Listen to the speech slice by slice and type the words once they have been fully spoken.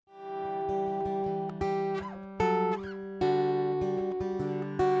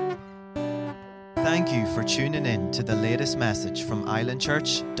Thank you for tuning in to the latest message from Island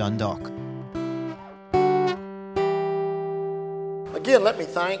Church, Dundalk. Again, let me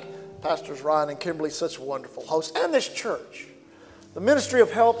thank Pastors Ryan and Kimberly, such wonderful hosts, and this church. The ministry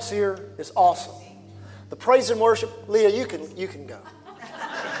of helps here is awesome. The praise and worship, Leah, you can go.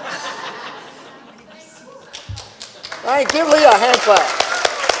 All right, give Leah a hand clap.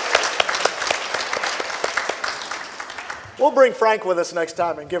 We'll bring Frank with us next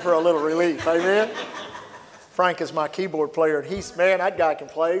time and give her a little relief. Amen. Frank is my keyboard player, and that guy can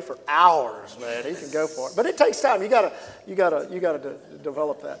play for hours, man. He can go for it. But it takes time. You gotta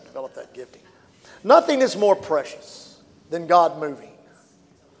develop that gifting. Nothing is more precious than God moving.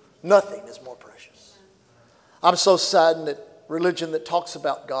 Nothing is more precious. I'm so saddened at religion that talks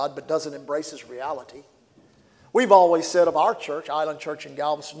about God but doesn't embrace His reality. We've always said of our church, Island Church in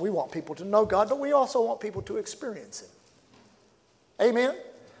Galveston, we want people to know God, but we also want people to experience Him. Amen?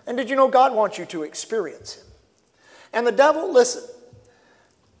 And did you know God wants you to experience Him? And the devil, listen,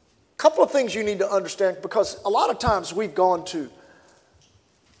 a couple of things you need to understand, because a lot of times we've gone to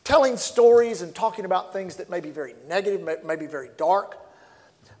telling stories and talking about things that may be very negative, may be very dark.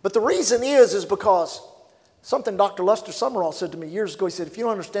 But the reason is because something Dr. Lester Summerall said to me years ago. He said, if you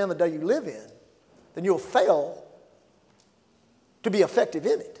don't understand the day you live in, then you'll fail to be effective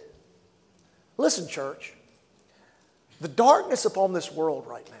in it. Listen, church. The darkness upon this world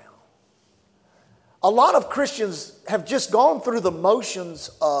right now. A lot of Christians have just gone through the motions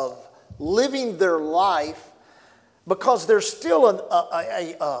of living their life because there's still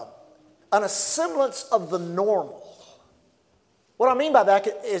an semblance of the normal. What I mean by that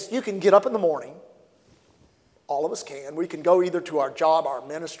is you can get up in the morning. All of us can. We can go either to our job, our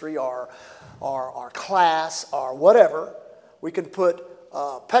ministry, our class, or whatever. We can put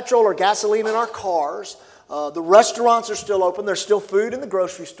petrol or gasoline in our cars. The restaurants are still open. There's still food in the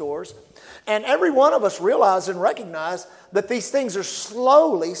grocery stores. And every one of us realize and recognize that these things are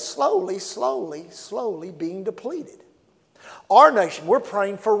slowly being depleted. Our nation, we're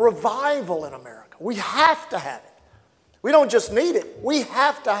praying for revival in America. We have to have it. We don't just need it. We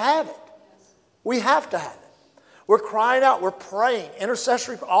have to have it. We have to have it. We're crying out. We're praying.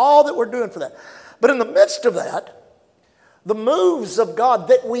 Intercessory, all that we're doing for that. But in the midst of that, the moves of God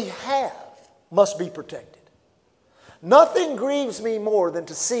that we have must be protected. Nothing grieves me more than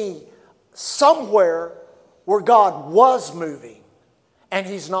to see somewhere where God was moving and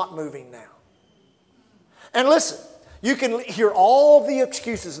He's not moving now. And listen, you can hear all the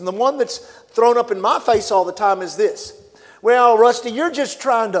excuses, and the one that's thrown up in my face all the time is this. Well, Rusty, you're just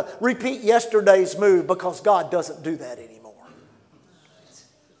trying to repeat yesterday's move because God doesn't do that anymore.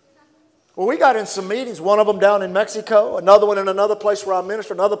 Well, we got in some meetings, one of them down in Mexico, another one in another place where I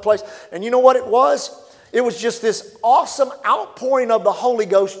minister, another place, and you know what it was? It was just this awesome outpouring of the Holy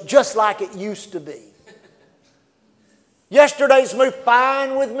Ghost, just like it used to be. Yesterday's move,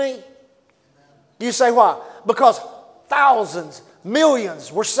 fine with me. You say why? Because thousands,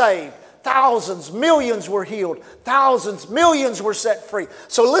 millions were saved. Thousands, millions were healed. Thousands, millions were set free.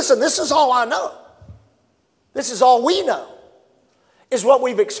 So listen, this is all I know. This is all we know, is what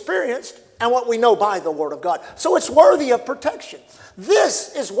we've experienced and what we know by the Word of God. So it's worthy of protection.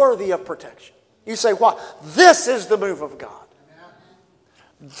 This is worthy of protection. You say, why? This is the move of God.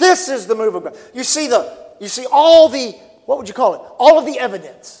 This is the move of God. You see all the, what would you call it? All of the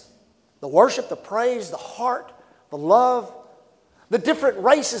evidence. The worship, the praise, the heart, the love, the different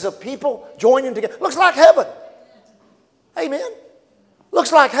races of people joining together. Looks like heaven. Amen.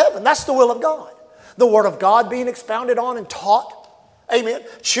 Looks like heaven. That's the will of God. The Word of God being expounded on and taught. Amen.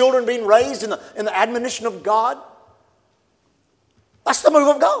 Children being raised in the admonition of God. That's the move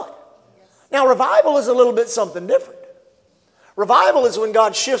of God. Now, revival is a little bit something different. Revival is when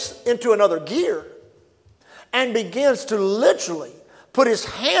God shifts into another gear and begins to literally put His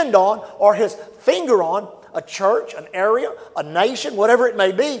hand on or His finger on a church, an area, a nation, whatever it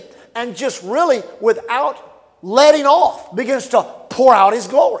may be, and just really, without letting off, begins to pour out His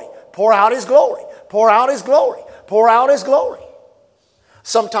glory, pour out His glory, pour out His glory, pour out His glory.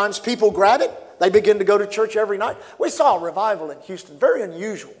 Sometimes people grab it. They begin to go to church every night. We saw a revival in Houston, very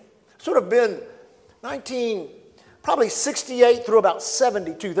unusual. Sort of been probably 68 through about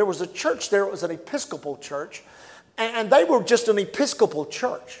 72. There was a church there. It was an Episcopal church. And they were just an Episcopal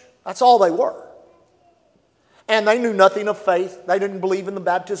church. That's all they were. And they knew nothing of faith. They didn't believe in the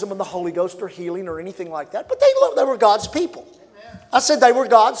baptism of the Holy Ghost or healing or anything like that. But they were God's people. I said they were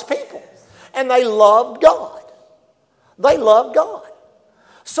God's people. And they loved God. They loved God.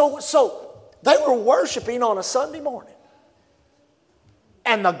 So they were worshiping on a Sunday morning.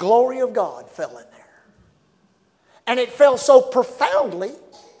 And the glory of God fell in there. And it fell so profoundly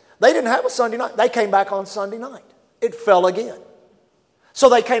They didn't have a Sunday night. They came back on Sunday night. It fell again. So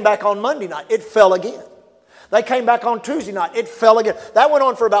they came back on Monday night. It fell again. They came back on Tuesday night. It fell again. That went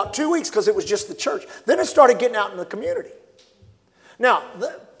on for about 2 weeks because it was just the church. Then it started getting out in the community. Now,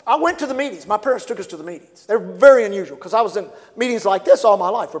 I went to the meetings. My parents took us to the meetings. They're very unusual because I was in meetings like this all my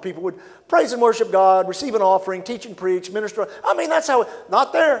life where people would praise and worship God, receive an offering, teach and preach, minister. I mean, that's how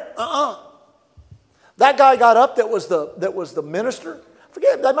not there. That guy got up that was the minister.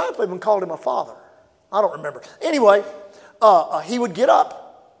 Forget, they might have even called him a father. I don't remember. Anyway, he would get up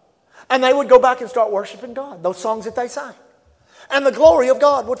and they would go back and start worshiping God, those songs that they sang. And the glory of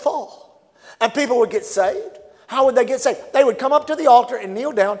God would fall. And people would get saved. How would they get saved? They would come up to the altar and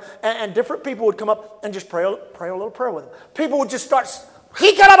kneel down, and different people would come up and just pray a little prayer with them. People would just start,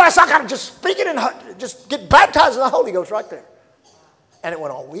 just speaking and just get baptized in the Holy Ghost right there. And it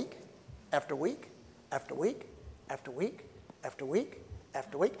went on week after week after week after week after week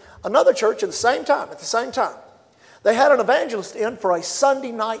after week. Another church at the same time, they had an evangelist in for a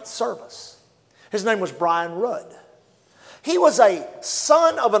Sunday night service. His name was Brian Rudd. He was a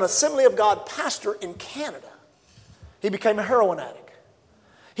son of an Assembly of God pastor in Canada. He became a heroin addict.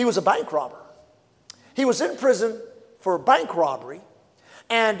 He was a bank robber. He was in prison for bank robbery,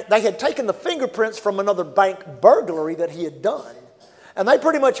 and they had taken the fingerprints from another bank burglary that he had done, and they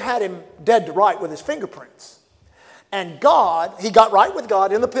pretty much had him dead to right with his fingerprints. And he got right with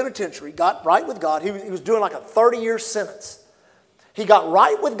God in the penitentiary, got right with God. He was doing like a 30-year sentence. He got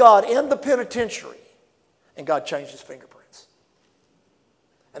right with God in the penitentiary, and God changed his fingerprints.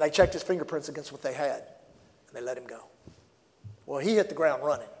 And they checked his fingerprints against what they had, and they let him go. Well, he hit the ground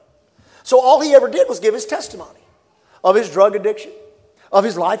running. So all he ever did was give his testimony of his drug addiction, of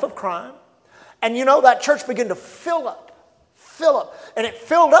his life of crime. And you know, that church began to fill up. And it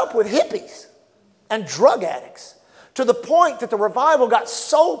filled up with hippies and drug addicts to the point that the revival got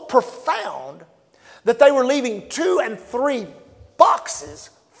so profound that they were leaving 2 and 3 boxes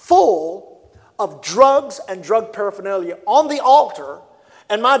full of drugs and drug paraphernalia on the altar.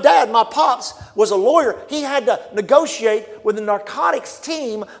 And my dad, my pops, was a lawyer. He had to negotiate with the narcotics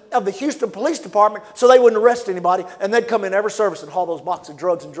team of the Houston Police Department so they wouldn't arrest anybody, and they'd come in every service and haul those boxes of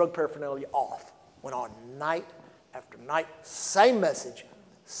drugs and drug paraphernalia off. Went on night after night, same message,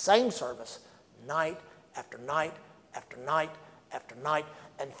 same service, night after night after night after night,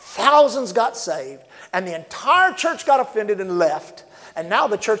 and thousands got saved, and the entire church got offended and left. And now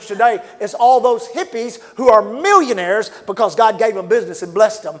the church today is all those hippies who are millionaires because God gave them business and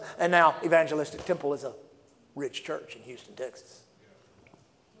blessed them. And now Evangelistic Temple is a rich church in Houston, Texas.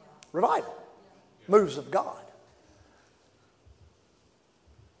 Revival. Moves of God.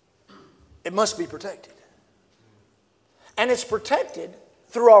 It must be protected. And it's protected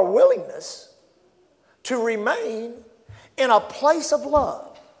through our willingness to remain in a place of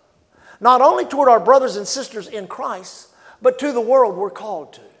love. Not only toward our brothers and sisters in Christ, but to the world we're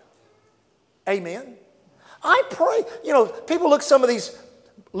called to. Amen. I pray, people look at some of these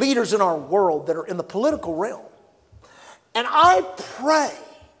leaders in our world that are in the political realm, and I pray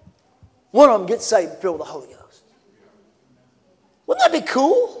one of them gets saved and filled with the Holy Ghost. Wouldn't that be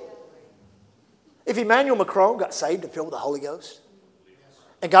cool? If Emmanuel Macron got saved and filled with the Holy Ghost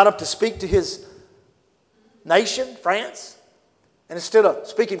and got up to speak to his nation, France, and instead of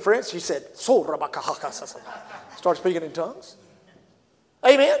speaking French, he said, start speaking in tongues.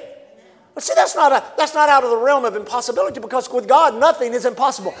 Amen? But see, that's not out of the realm of impossibility, because with God, nothing is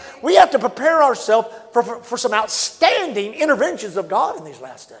impossible. We have to prepare ourselves for some outstanding interventions of God in these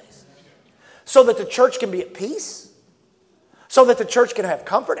last days, so that the church can be at peace, so that the church can have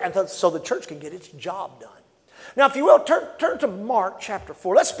comfort, and so the church can get its job done. Now, if you will, turn to Mark chapter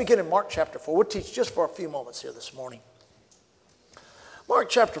 4. Let's begin in Mark chapter 4. We'll teach just for a few moments here this morning. Mark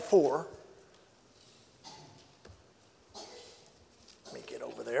chapter 4. Let me get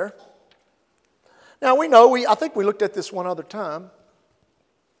over there. Now, I think we looked at this one other time.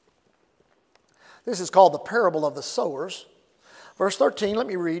 This is called the parable of the sowers. Verse 13, let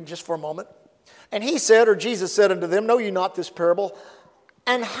me read just for a moment. And he said, or Jesus said unto them, know ye not this parable?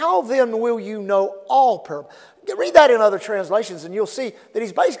 And how then will you know all parables? Read that in other translations and you'll see that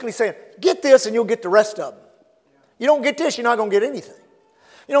he's basically saying, get this and you'll get the rest of them. You don't get this, you're not going to get anything.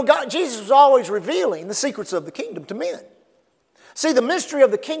 Jesus was always revealing the secrets of the kingdom to men. See, the mystery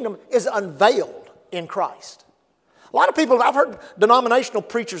of the kingdom is unveiled in Christ. A lot of people, I've heard denominational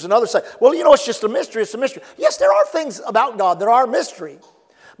preachers and others say, well, it's just a mystery, it's a mystery. Yes, there are things about God that are a mystery.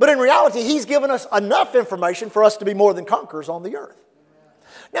 But in reality, he's given us enough information for us to be more than conquerors on the earth.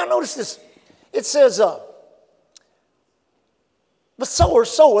 Now, notice this. It says, the sower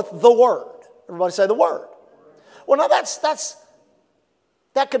soweth the word. Everybody say the word. Well, now that's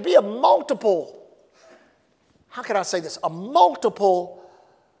that could be a multiple, how can I say this? A multiple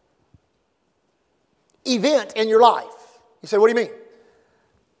event in your life. You say, what do you mean?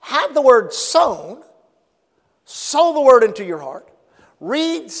 Have the word sown, sow the word into your heart,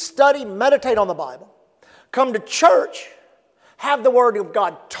 read, study, meditate on the Bible, come to church, have the Word of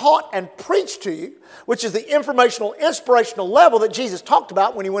God taught and preached to you, which is the informational, inspirational level that Jesus talked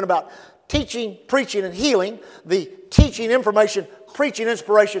about when He went about teaching, preaching, and healing, the teaching, information, preaching,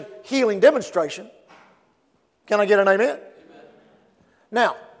 inspiration, healing demonstration. Can I get an amen? Amen.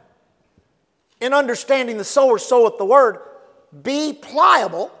 Now, in understanding the sower soweth the word, be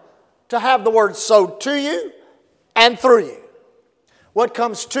pliable to have the word sowed to you and through you. What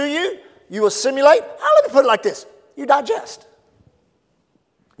comes to you, you assimilate. Let me put it like this. You digest.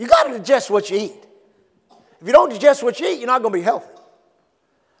 You got to digest what you eat. If you don't digest what you eat, you're not going to be healthy.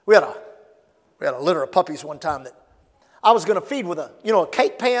 We had a litter of puppies one time that I was going to feed with a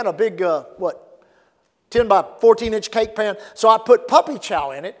cake pan, a big, 10 by 14 inch cake pan. So I put puppy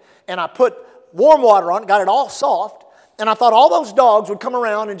chow in it, and I put warm water on it, got it all soft, and I thought all those dogs would come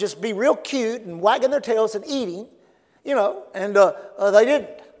around and just be real cute and wagging their tails and eating, and they didn't.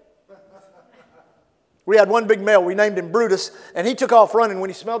 We had one big male, we named him Brutus, and he took off running. When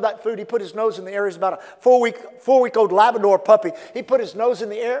he smelled that food, he put his nose in the air. He's about a four-week-old Labrador puppy. He put his nose in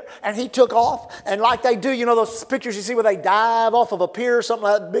the air, and he took off. And like they do, those pictures you see where they dive off of a pier or something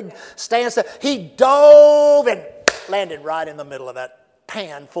like that, big stance, he dove and landed right in the middle of that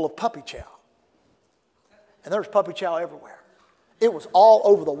pan full of puppy chow. And there was puppy chow everywhere. It was all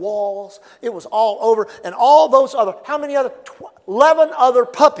over the walls. It was all over. And all those other, 11 other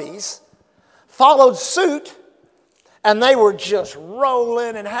puppies followed suit, and they were just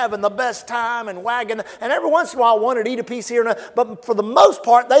rolling and having the best time and wagging. And every once in a while, one would eat a piece here and there. But for the most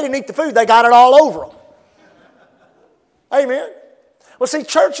part, they didn't eat the food. They got it all over them. Amen. Well, see,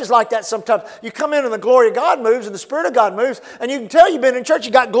 church is like that sometimes. You come in and the glory of God moves and the Spirit of God moves, and you can tell you've been in church,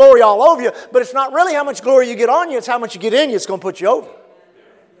 you got glory all over you, but it's not really how much glory you get on you, it's how much you get in you that's going to put you over.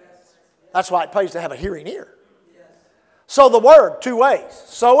 That's why it pays to have a hearing ear. So the word, two ways.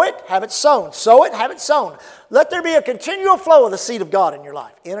 Sow it, have it sown. Sow it, have it sown. Let there be a continual flow of the seed of God in your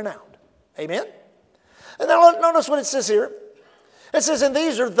life, in and out. Amen? And then notice what it says here. It says, and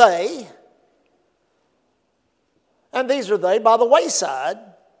these are they by the wayside,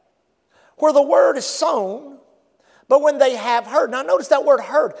 where the word is sown, but when they have heard. Now notice that word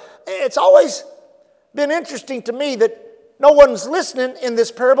heard. It's always been interesting to me that no one's listening in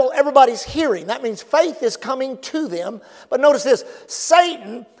this parable. Everybody's hearing. That means faith is coming to them. But notice this.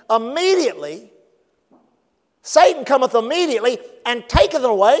 Satan cometh immediately and taketh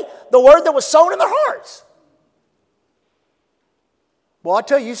away the word that was sown in their hearts. Well, I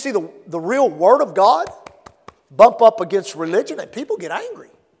tell you, you see the real word of God bump up against religion and people get angry.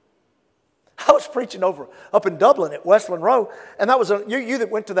 I was preaching up in Dublin at Westland Row, and that was you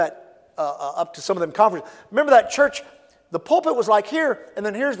that went to that up to some of them conferences. Remember that church? The pulpit was like here, and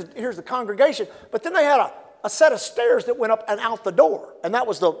then here's the congregation. But then they had a set of stairs that went up and out the door, and that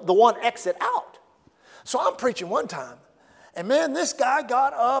was the one exit out. So I'm preaching one time, and man, this guy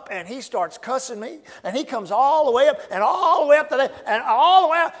got up and he starts cussing me, and he comes all the way up and all the way up to that and all the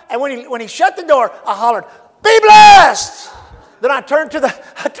way out. And when he shut the door, I hollered, "Be blessed!" Then I turned to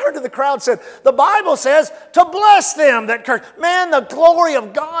the crowd and said, "The Bible says to bless them that curse." Man, the glory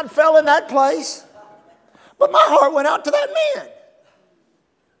of God fell in that place. But my heart went out to that man.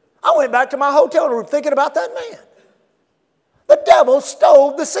 I went back to my hotel room thinking about that man. The devil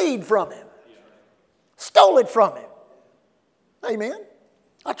stole the seed from him. Stole it from him. Amen.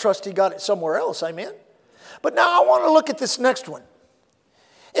 I trust he got it somewhere else. Amen. But now I want to look at this next one.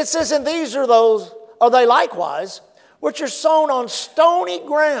 It says, and these are they likewise, which are sown on stony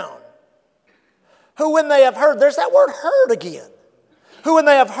ground, who when they have heard, there's that word heard again. Who when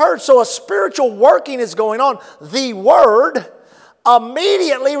they have heard, so a spiritual working is going on, the word,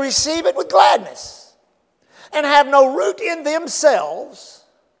 immediately receive it with gladness, and have no root in themselves,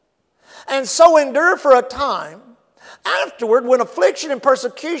 and so endure for a time. Afterward, when affliction and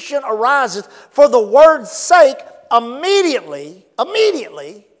persecution ariseth for the word's sake, immediately,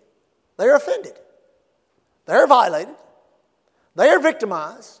 they are offended. They are violated. They are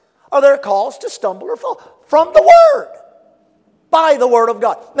victimized, or they're caused to stumble or fall from the word. By the word of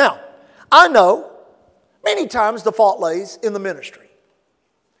God. Now, I know many times the fault lays in the ministry.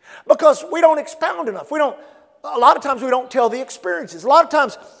 Because we don't expound enough. A lot of times we don't tell the experiences. A lot of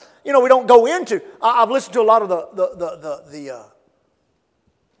times, we don't go into. I've listened to a lot of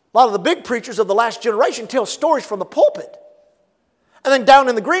the big preachers of the last generation tell stories from the pulpit. And then down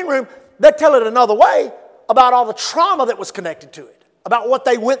in the green room, they tell it another way about all the trauma that was connected to it. about what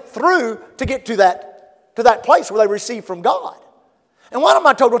they went through to get to that place where they received from God. And one of them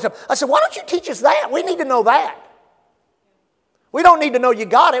I told one time, I said, why don't you teach us that? We need to know that. We don't need to know you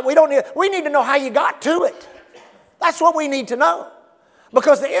got it. We need to know how you got to it. That's what we need to know.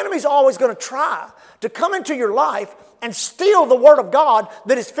 Because the enemy's always going to try to come into your life and steal the Word of God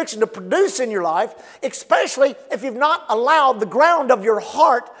that is fixing to produce in your life, especially if you've not allowed the ground of your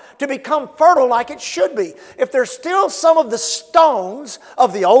heart to become fertile like it should be. If there's still some of the stones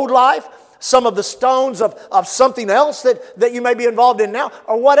of the old life, some of the stones of something else that you may be involved in now,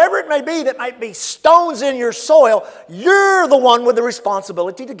 or whatever it may be that might be stones in your soil, you're the one with the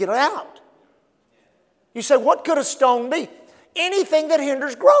responsibility to get it out. You say, what could a stone be? Anything that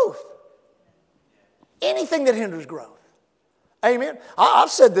hinders growth. Anything that hinders growth. Amen. I've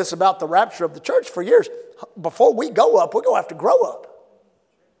said this about the rapture of the church for years. Before we go up, we're going to have to grow up.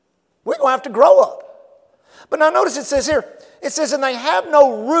 We're going to have to grow up. But now notice it says here, it says, and they have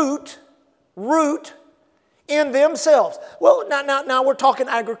no root in themselves. Well, now we're talking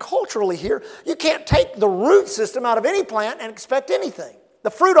agriculturally here. You can't take the root system out of any plant and expect anything. The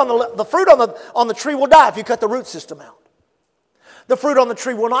fruit on the tree will die if you cut the root system out. The fruit on the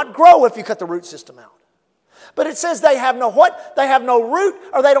tree will not grow if you cut the root system out. But it says they have no what? They have no root,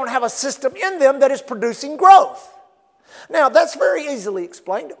 or they don't have a system in them that is producing growth. Now, that's very easily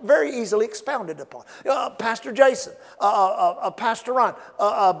explained, very easily expounded upon. Pastor Jason, Pastor Ron,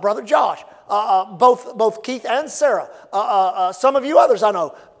 Brother Josh, both Keith and Sarah, some of you others I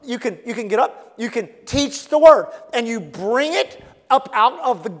know, you can get up, you can teach the Word, and you bring it up out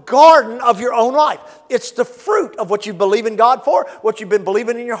of the garden of your own life. It's the fruit of what you believe in God for, what you've been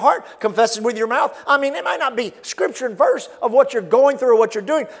believing in your heart, confessing with your mouth. I mean, it might not be scripture and verse of what you're going through or what you're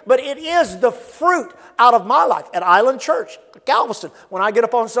doing, but it is the fruit out of my life. At Island Church, Galveston, when I get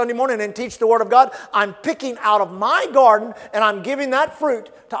up on Sunday morning and teach the Word of God, I'm picking out of my garden and I'm giving that fruit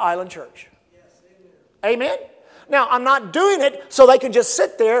to Island Church. Yes, amen? Now, I'm not doing it so they can just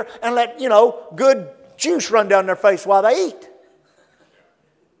sit there and let, good juice run down their face while they eat.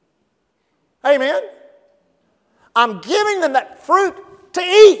 Amen. I'm giving them that fruit to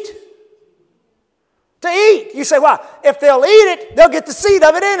eat. To eat. You say, why? If they'll eat it, they'll get the seed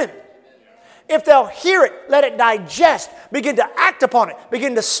of it in it. If they'll hear it, let it digest, begin to act upon it,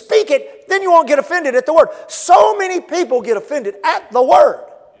 begin to speak it, then you won't get offended at the Word. So many people get offended at the Word.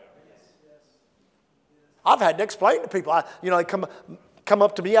 I've had to explain to people. They come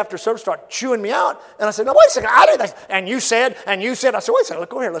up to me after service, start chewing me out. And I said, no, wait a second, I did that. And you said. I said, wait a second,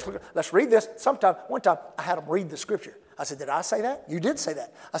 look over here, let's read this. One time, I had them read the scripture. I said, did I say that? You did say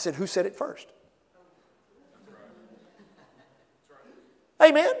that. I said, who said it first?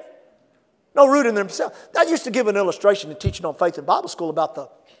 Amen. No root in themselves. I used to give an illustration in teaching on faith in Bible school about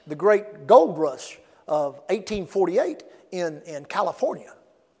the great gold rush of 1848 in California.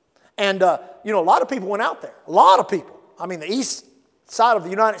 And, a lot of people went out there. A lot of people. I mean, the east side of the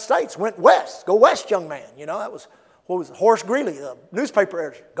United States went west. Go west, young man. That was, Horace Greeley, the newspaper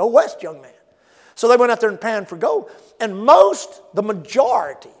editor. Go west, young man. So they went out there and panned for gold. And the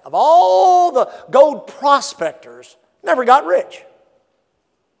majority of all the gold prospectors never got rich.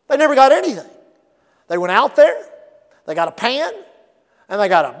 They never got anything. They went out there, they got a pan, and they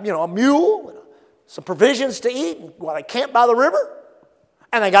got a mule, and some provisions to eat while they camped by the river.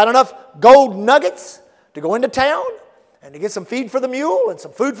 And they got enough gold nuggets to go into town and to get some feed for the mule and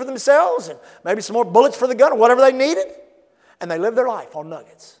some food for themselves and maybe some more bullets for the gun or whatever they needed. And they lived their life on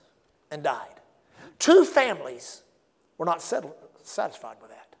nuggets and died. 2 families were not satisfied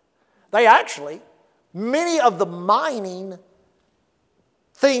with that. They actually, many of the mining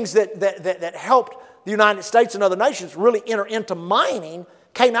things that helped the United States and other nations really enter into mining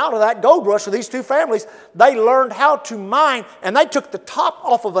came out of that gold rush for these 2 families. They learned how to mine, and they took the top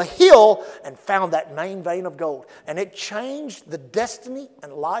off of a hill and found that main vein of gold. And it changed the destiny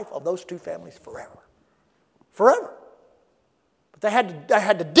and life of those 2 families forever. Forever. But they had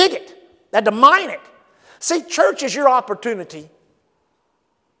to dig it. They had to mine it. See, church is your opportunity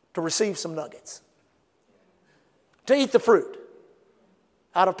to receive some nuggets. To eat the fruit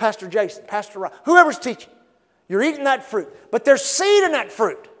out of Pastor Jason, Pastor Ryan, whoever's teaching. You're eating that fruit. But there's seed in that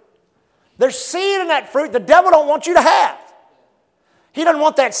fruit. There's seed in that fruit the devil don't want you to have. He doesn't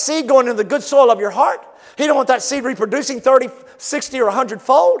want that seed going into the good soil of your heart. He don't want that seed reproducing 30, 60, or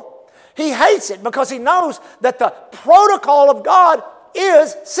 100-fold. He hates it because he knows that the protocol of God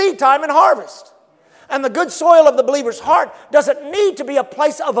is seed time and harvest. And the good soil of the believer's heart doesn't need to be a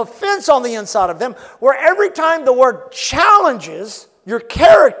place of offense on the inside of them, where every time the word challenges your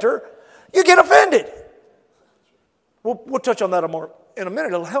character, you get offended. We'll touch on that more in a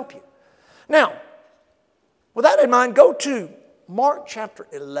minute. It'll help you. Now, with that in mind, go to Mark chapter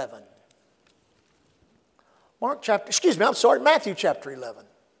 11. Matthew chapter 11.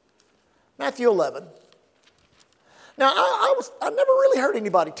 Matthew 11. Now, I never really heard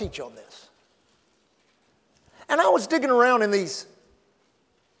anybody teach on this. And I was digging around in these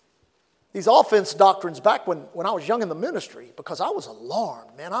offense doctrines back when I was young in the ministry because I was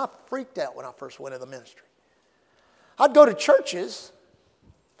alarmed. Man, I freaked out when I first went in the ministry. I'd go to churches,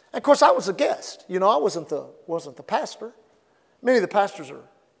 and of course I was a guest. You know, I wasn't the pastor. Many of the pastors are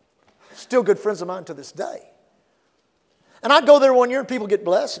still good friends of mine to this day. And I'd go there one year and people get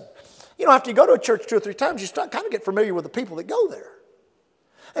blessed. And, you know, after you go to a church 2 or 3 times, you start kind of get familiar with the people that go there.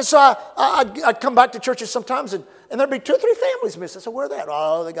 And so I'd come back to churches sometimes and there'd be 2 or 3 families missing. I said, where are they at?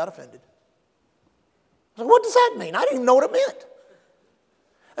 Oh, they got offended. I said, what does that mean? I didn't even know what it meant.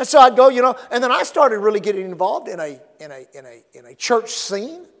 And so I'd go, you know, and then I started really getting involved in a church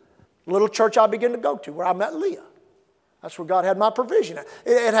scene, a little church I began to go to where I met Leah. That's where God had my provision.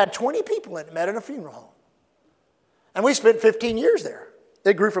 It had 20 people in it, met in a funeral home. And we spent 15 years there.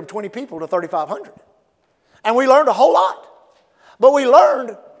 It grew from 20 people to 3,500. And we learned a whole lot. But we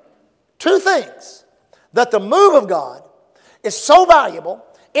learned 2 things. That the move of God is so valuable,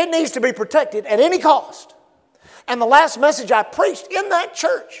 it needs to be protected at any cost. And the last message I preached in that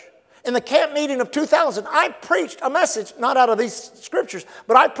church, in the camp meeting of 2000, I preached a message, not out of these scriptures,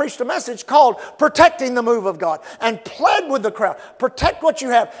 but I preached a message called Protecting the Move of God. And pled with the crowd. Protect what you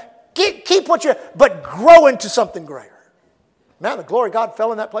have. Keep what you have, but grow into something greater. Man, the glory of God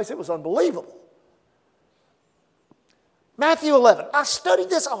fell in that place. It was unbelievable. Matthew 11. I studied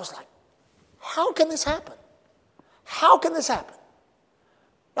this. I was like, how can this happen? How can this happen?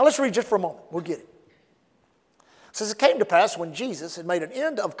 Now let's read just for a moment. We'll get it. It says, it came to pass when Jesus had made an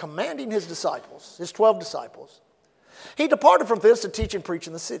end of commanding his disciples, his 12 disciples, he departed from thence to teach and preach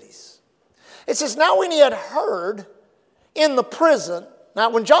in the cities. It says, now when he had heard in the prison, now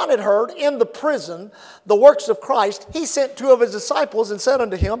when John had heard in the prison the works of Christ, he sent 2 of his disciples and said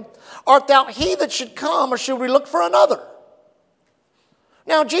unto him, art thou he that should come, or should we look for another?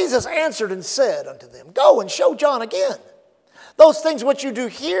 Now Jesus answered and said unto them, go and show John again those things which you do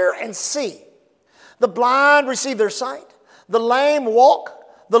hear and see. The blind receive their sight, the lame walk,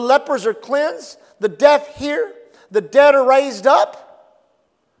 the lepers are cleansed, the deaf hear, the dead are raised up,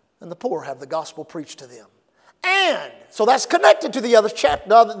 and the poor have the gospel preached to them. And, so that's connected to the other chapter,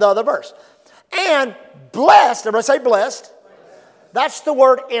 the other verse. And blessed, everybody say blessed. That's the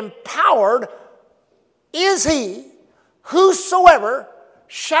word empowered. Is he whosoever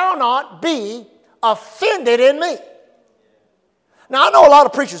shall not be offended in me. Now I know a lot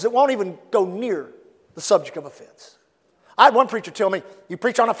of preachers that won't even go near the subject of offense. I had one preacher tell me, you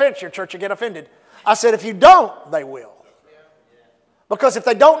preach on offense, your church will get offended. I said, if you don't, they will. Because if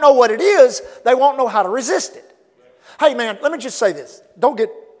they don't know what it is, they won't know how to resist it. Hey man, let me just say this. Don't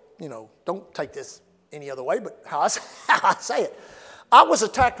take this any other way, but how I say it. I was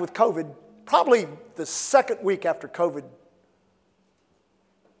attacked with COVID probably the second week after COVID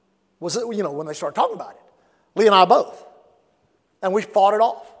was, when they started talking about it. Lee and I both. And we fought it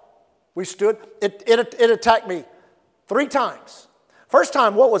off. We stood. It attacked me 3 times. First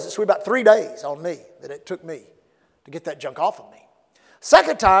time, what was it? So about 3 days on me that it took me to get that junk off of me.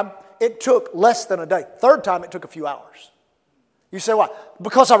 Second time, it took less than a day. Third time, it took a few hours. You say why?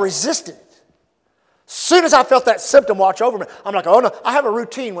 Because I resisted it. As soon as I felt that symptom watch over me, I'm like, oh no. I have a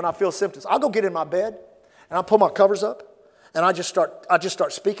routine when I feel symptoms. I'll go get in my bed and I'll pull my covers up and I just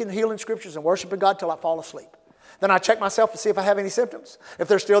start speaking healing scriptures and worshiping God till I fall asleep. Then I check myself to see if I have any symptoms. If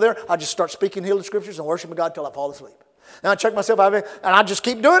they're still there, I just start speaking healing scriptures and worshiping God till I fall asleep. Then I check myself, and I just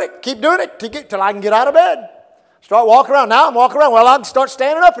keep doing it till I can get out of bed. Start walking around. Now I'm walking around. Well, I can start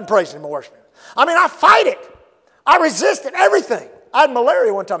standing up and praising Him and worshiping Him. I mean, I fight it. I resist it, everything. I had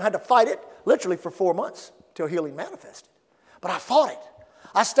malaria one time. I had to fight it literally for 4 months till healing manifested. But I fought it.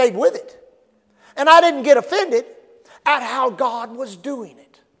 I stayed with it. And I didn't get offended at how God was doing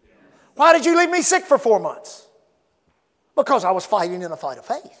it. Why did you leave me sick for 4 months? Because I was fighting in a fight of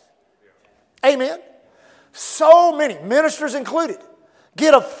faith. Amen. So many, ministers included,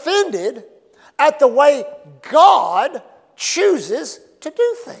 get offended at the way God chooses to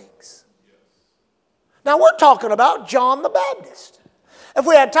do things. Now we're talking about John the Baptist. If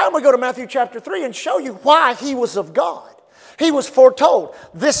we had time, we'd go to Matthew chapter 3 and show you why he was of God. He was foretold.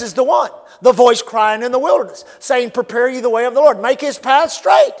 This is the one. The voice crying in the wilderness, saying, prepare ye the way of the Lord. Make His path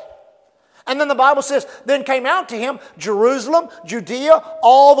straight. And then the Bible says, then came out to him Jerusalem, Judea,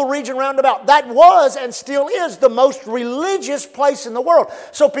 all the region round about. That was and still is the most religious place in the world.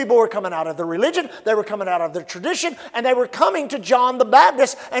 So people were coming out of their religion, they were coming out of their tradition, and they were coming to John the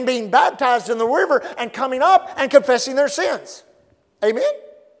Baptist and being baptized in the river and coming up and confessing their sins. Amen?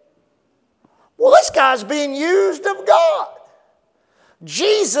 Well, this guy's being used of God.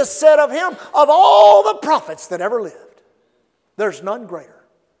 Jesus said of him, of all the prophets that ever lived, there's none greater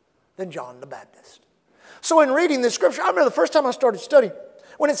than John the Baptist. So in reading this scripture, I remember the first time I started studying,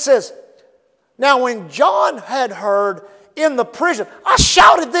 when it says, now when John had heard in the prison, I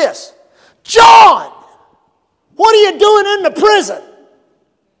shouted this, John, what are you doing in the prison?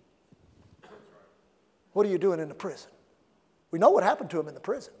 What are you doing in the prison? We know what happened to him in the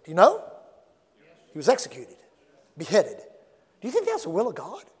prison. Do you know? He was executed, beheaded. Do you think that's the will of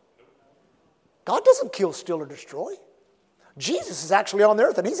God? God doesn't kill, steal, or destroy. Jesus is actually on the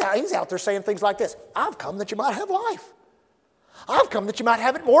earth, and he's out there saying things like this. I've come that you might have life. I've come that you might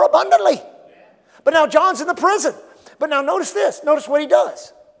have it more abundantly. But now John's in the prison. But now notice this. Notice what he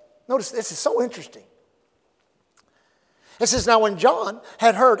does. Notice this is so interesting. It says, now when John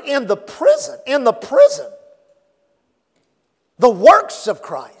had heard in the prison, the works of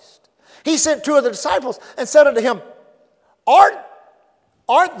Christ, he sent two of the disciples and said unto him, Art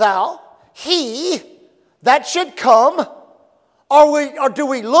thou he that should come, or do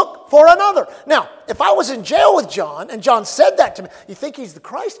we look for another? Now, if I was in jail with John, and John said that to me, you think he's the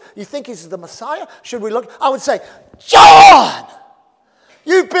Christ? You think he's the Messiah? Should we look? I would say, John,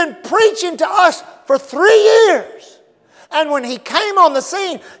 you've been preaching to us for 3 years. And when he came on the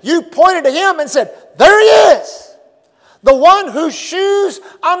scene, you pointed to him and said, there he is, the one whose shoes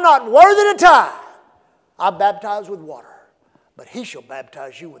I'm not worthy to tie. I baptize with water, but he shall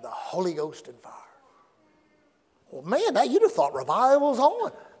baptize you with the Holy Ghost and fire. Well, man, you'd have thought revival's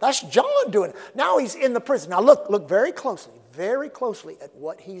on. That's John doing it. Now he's in the prison. Now look very closely at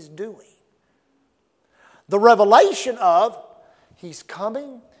what he's doing. The revelation of he's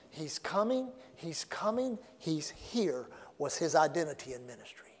coming, he's here was his identity in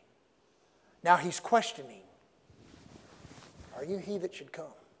ministry. Now he's questioning, are you he that should come?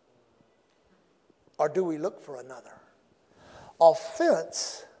 Or do we look for another?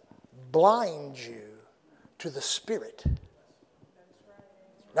 Offense blinds you to the Spirit.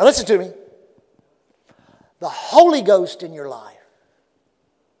 Now listen to me. The Holy Ghost in your life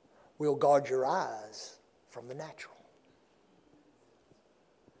will guard your eyes from the natural.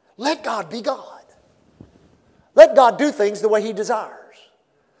 Let God be God. Let God do things the way He desires.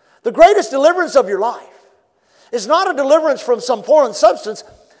 The greatest deliverance of your life is not a deliverance from some foreign substance.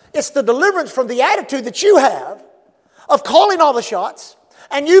 It's the deliverance from the attitude that you have of calling all the shots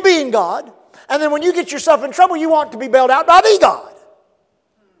and you being God. And then when you get yourself in trouble, you want to be bailed out by the God.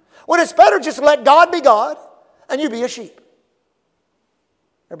 When it's better just to let God be God and you be a sheep.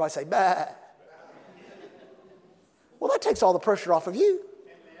 Everybody say, bah. Well, that takes all the pressure off of you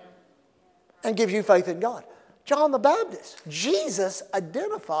and gives you faith in God. John the Baptist, Jesus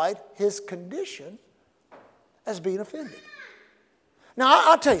identified his condition as being offended. Now,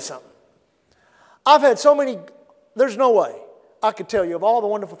 I'll tell you something. I've had so many, there's no way I could tell you of all the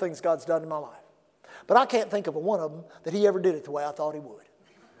wonderful things God's done in my life. But I can't think of one of them that He ever did it the way I thought He would.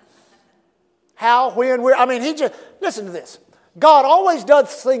 How, when, where, He just, listen to this. God always does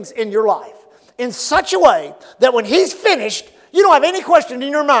things in your life in such a way that when He's finished, you don't have any question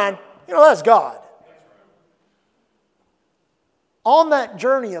in your mind, that's God. On that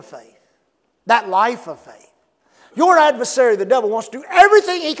journey of faith, that life of faith, your adversary, the devil, wants to do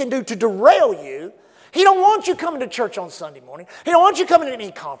everything he can do to derail you. He don't want you coming to church on Sunday morning. He don't want you coming to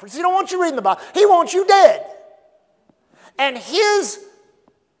any conference. He don't want you reading the Bible. He wants you dead. And his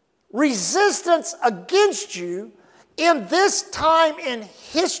resistance against you in this time in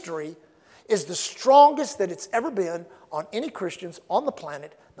history is the strongest that it's ever been on any Christians on the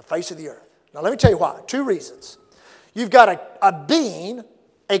planet, the face of the earth. Now let me tell you why. 2 reasons. You've got a being,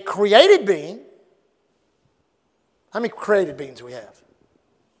 a created being. How many created beings do we have?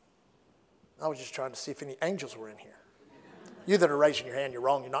 I was just trying to see if any angels were in here. You that are raising your hand, you're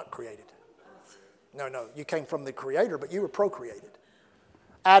wrong. You're not created. No, you came from the Creator, but you were procreated.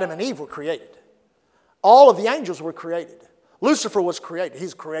 Adam and Eve were created. All of the angels were created. Lucifer was created.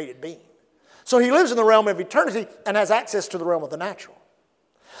 He's a created being. So he lives in the realm of eternity and has access to the realm of the natural.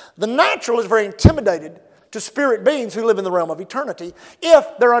 The natural is very intimidated to spirit beings who live in the realm of eternity if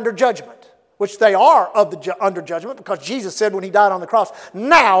they're under judgment, which they are under judgment because Jesus said when He died on the cross,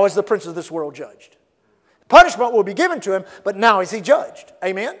 now is the prince of this world judged. Punishment will be given to him, but now is he judged.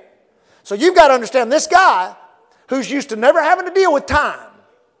 Amen? So you've got to understand this guy who's used to never having to deal with time.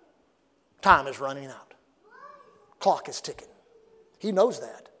 Time is running out. Clock is ticking. He knows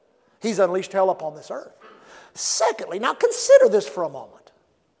that. He's unleashed hell upon this earth. Secondly, now consider this for a moment.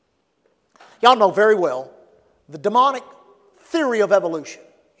 Y'all know very well the demonic theory of evolution.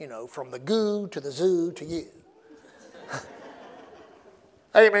 From the goo to the zoo to you.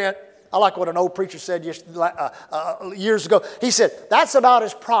 Amen. I like what an old preacher said years ago. He said, that's about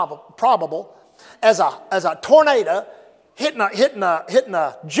as probable as a tornado hitting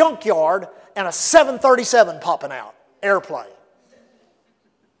a junkyard and a 737 popping out, airplane.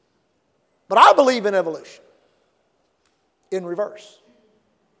 But I believe in evolution, in reverse.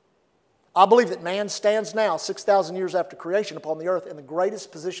 I believe that man stands now, 6,000 years after creation upon the earth, in the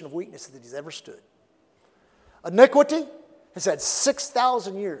greatest position of weakness that he's ever stood. Iniquity has had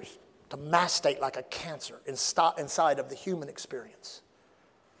 6,000 years to mastate like a cancer inside of the human experience.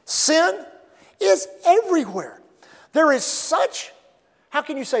 Sin is everywhere. There is such, how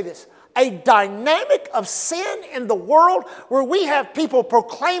can you say this? A dynamic of sin in the world where we have people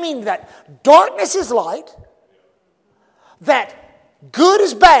proclaiming that darkness is light, that good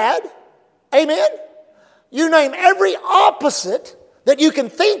is bad, amen? You name every opposite that you can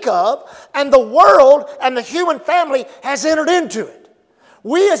think of, and the world and the human family has entered into it.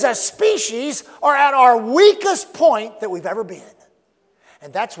 We as a species are at our weakest point that we've ever been.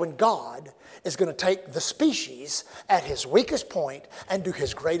 And that's when God is going to take the species at his weakest point and do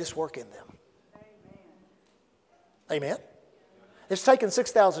his greatest work in them. Amen? It's taken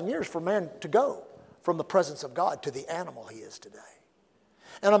 6,000 years for man to go from the presence of God to the animal he is today.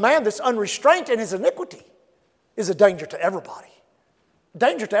 And a man that's unrestrained in his iniquity is a danger to everybody.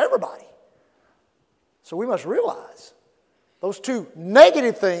 Danger to everybody. So we must realize those two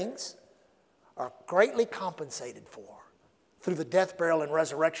negative things are greatly compensated for through the death, burial, and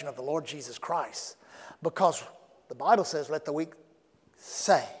resurrection of the Lord Jesus Christ. Because the Bible says, let the weak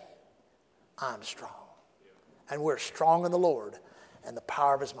say, I'm strong. And we're strong in the Lord and the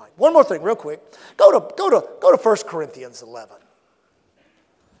power of his might. One more thing real quick. Go to 1 Corinthians 11.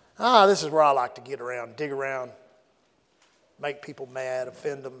 This is where I like to get around, dig around, make people mad,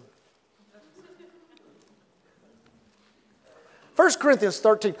 offend them. 1 Corinthians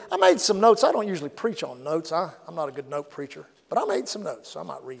 13. I made some notes. I don't usually preach on notes. I'm not a good note preacher. But I made some notes, so I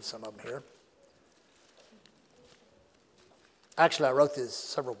might read some of them here. Actually, I wrote this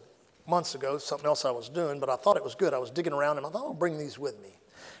several months ago, something else I was doing, but I thought it was good. I was digging around, and I thought, I'll bring these with me.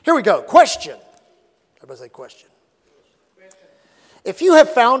 Here we go. Question. Everybody say question. If you have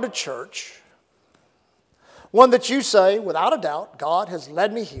found a church, one that you say, without a doubt, God has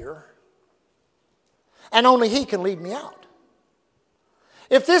led me here, and only he can lead me out.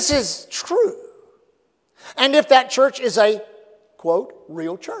 If this is true, and if that church is a, quote,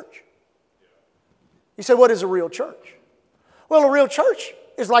 real church. You say, what is a real church? Well, a real church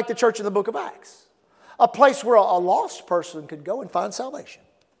is like the church in the book of Acts. A place where a lost person could go and find salvation.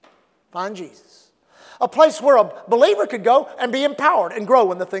 Find Jesus. A place where a believer could go and be empowered and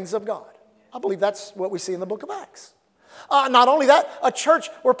grow in the things of God. I believe that's what we see in the book of Acts. Not only that, a church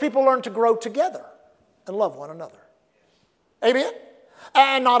where people learn to grow together and love one another. Amen?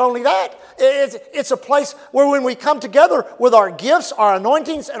 And not only that, it's a place where when we come together with our gifts, our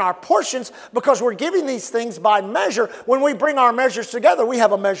anointings, and our portions, because we're giving these things by measure, when we bring our measures together, we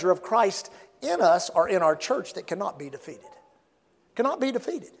have a measure of Christ in us or in our church that cannot be defeated. Cannot be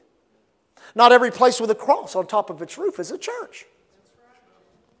defeated. Not every place with a cross on top of its roof is a church.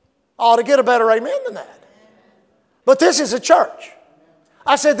 I ought to get a better amen than that. But this is a church.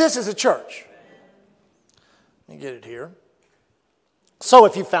 I said this is a church. Let me get it here. So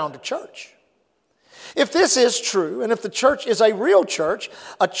if you found a church, if this is true, and if the church is a real church,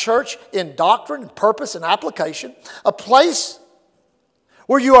 a church in doctrine, purpose, and application, a place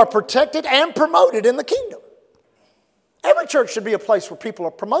where you are protected and promoted in the kingdom. Every church should be a place where people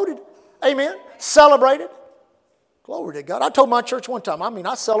are promoted. Amen. Celebrated. Glory to God. I told my church one time,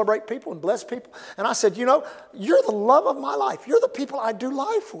 I celebrate people and bless people. And I said, you're the love of my life. You're the people I do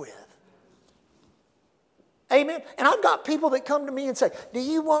life with. Amen. And I've got people that come to me and say, do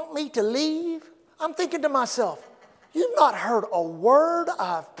you want me to leave? I'm thinking to myself, you've not heard a word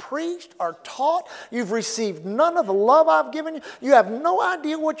I've preached or taught. You've received none of the love I've given you. You have no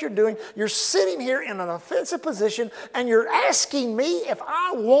idea what you're doing. You're sitting here in an offensive position and you're asking me if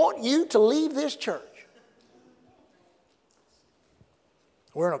I want you to leave this church.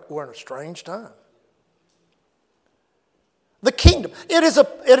 We're in a strange time. The kingdom. It is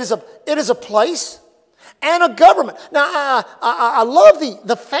a place and a government. Now, I love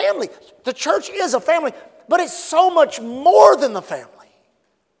the family. The church is a family, but it's so much more than the family.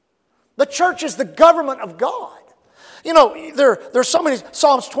 The church is the government of God. There's so many.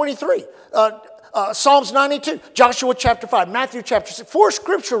 Psalms 23, Psalms 92, Joshua chapter 5, Matthew chapter 6. 4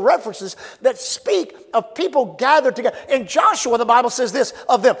 scripture references that speak of people gathered together. In Joshua, the Bible says this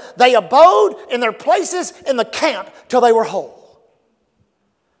of them. They abode in their places in the camp till they were whole.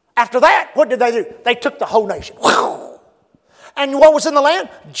 After that, what did they do? They took the whole nation. And what was in the land?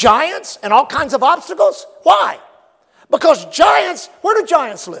 Giants and all kinds of obstacles. Why? Because giants, where do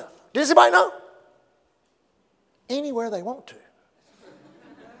giants live? Does anybody know? Anywhere they want to.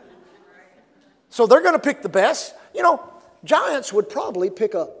 So they're going to pick the best. You know, giants would probably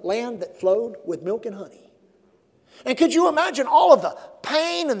pick a land that flowed with milk and honey. And could you imagine all of the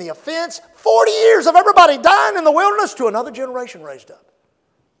pain and the offense? 40 years of everybody dying in the wilderness to another generation raised up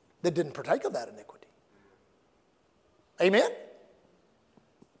that didn't partake of that iniquity. Amen?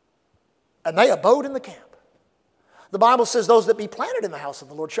 And they abode in the camp. The Bible says those that be planted in the house of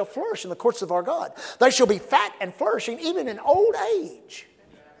the Lord shall flourish in the courts of our God. They shall be fat and flourishing even in old age.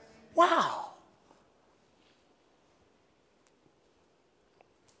 Wow.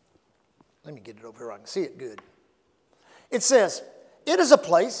 Let me get it over here. I can see it good. It says, it is a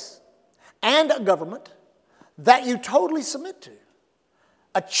place and a government that you totally submit to.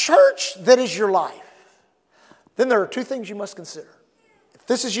 A church that is your life. Then there are two things you must consider. If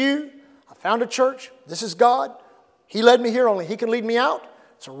this is you, I found a church, this is God. He led me here, only He can lead me out.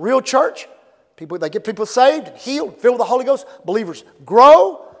 It's a real church. They get people saved and healed and filled with the Holy Ghost. Believers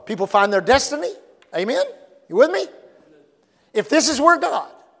grow. People find their destiny. Amen? You with me? If this is where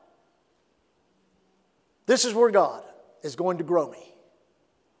God is going to grow me.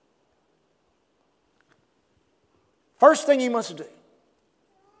 First thing you must do,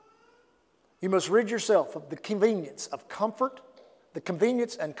 you must rid yourself of the convenience of comfort, the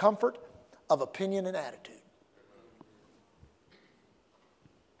convenience and comfort of opinion and attitude.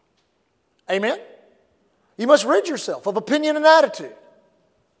 Amen? You must rid yourself of opinion and attitude.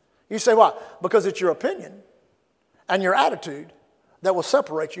 You say, why? Because it's your opinion and your attitude that will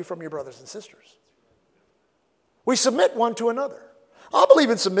separate you from your brothers and sisters. We submit one to another. I believe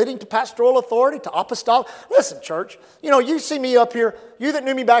in submitting to pastoral authority, to apostolic. Listen, church, you see me up here. You that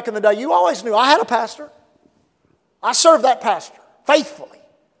knew me back in the day, you always knew I had a pastor. I served that pastor faithfully.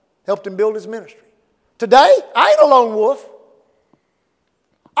 Helped him build his ministry. Today, I ain't a lone wolf.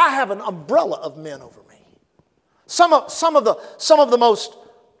 I have an umbrella of men over me. Some of the most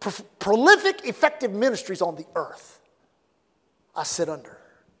prolific, effective ministries on the earth, I sit under.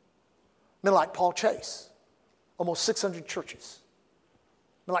 Men like Paul Chase, almost 600 churches.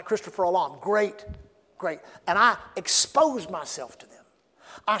 Men like Christopher Alam, great. And I expose myself to them.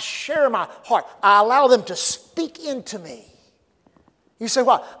 I share my heart. I allow them to speak into me. You say,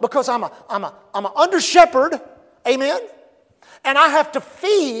 why? Because I'm an under shepherd, amen? And I have to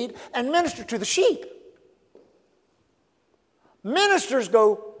feed and minister to the sheep. Ministers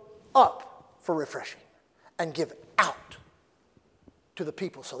go up for refreshing and give out to the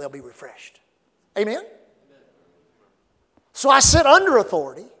people so they'll be refreshed. Amen? So I sit under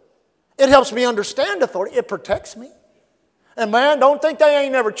authority. It helps me understand authority. It protects me. And man, don't think they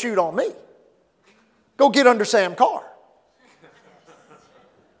ain't never chewed on me. Go get under Sam Carr.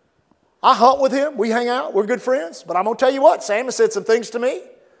 I hunt with him. We hang out. We're good friends. But I'm going to tell you what, Sam has said some things to me.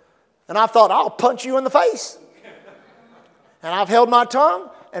 And I thought, I'll punch you in the face. And I've held my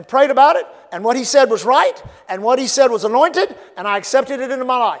tongue and prayed about it. And what he said was right. And what he said was anointed. And I accepted it into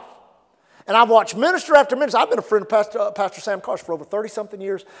my life. And I've watched minister after minister. I've been a friend of Pastor Sam Carr for over 30-something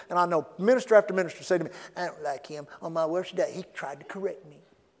years. And I know minister after minister say to me, I don't like him. On my worst day, he tried to correct me.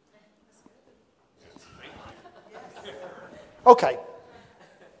 Okay.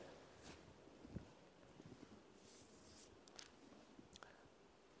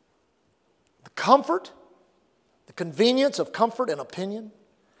 Comfort, the convenience of comfort and opinion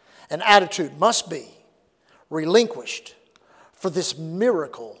and attitude must be relinquished for this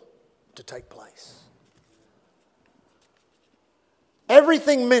miracle to take place.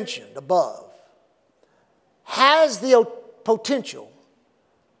 Everything mentioned above has the potential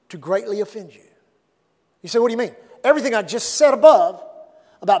to greatly offend you. You say, what do you mean? Everything I just said above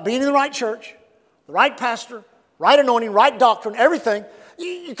about being in the right church, the right pastor, right anointing, right doctrine, everything,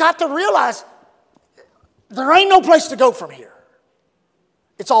 you got to realize there ain't no place to go from here.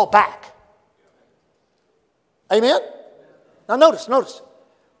 It's all back. Amen? Now notice.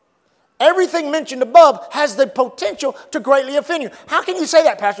 Everything mentioned above has the potential to greatly offend you. How can you say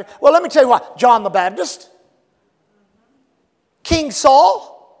that, Pastor? Well, let me tell you why. John the Baptist, King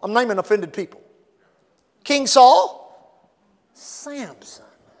Saul, I'm naming offended people. King Saul, Samson.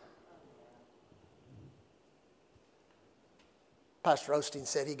 Pastor Osteen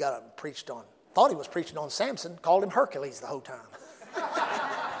said he got up and preached on, thought he was preaching on Samson, called him Hercules the whole time.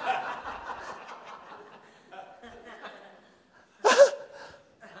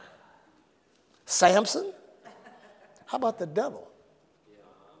 Samson? How about the devil?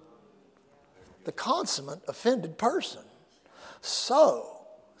 The consummate offended person. So,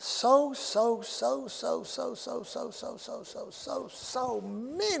 So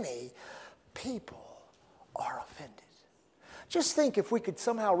many people are offended. Just think if we could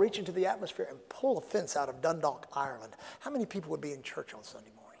somehow reach into the atmosphere and pull a fence out of Dundalk, Ireland, how many people would be in church on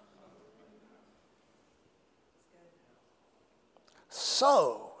Sunday morning?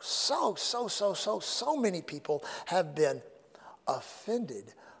 So many people have been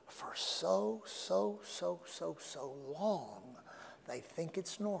offended for so long, they think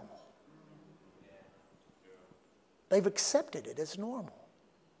it's normal. They've accepted it as normal.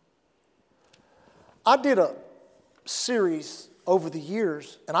 I did a series over the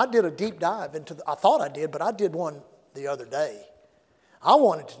years, and I did a deep dive into I thought I did, but I did one the other day. I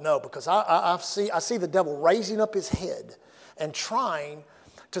wanted to know because I see the devil raising up his head and trying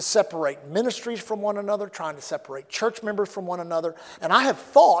to separate ministries from one another, trying to separate church members from one another. And I have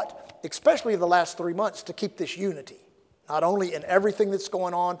fought, especially the last 3 months, to keep this unity. Not only in everything that's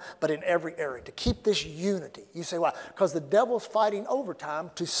going on, but in every area, to keep this unity. You say, why? Because the devil's fighting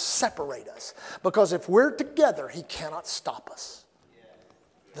overtime to separate us. Because if we're together, he cannot stop us.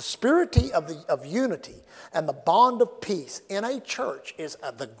 The spirit of unity and the bond of peace in a church is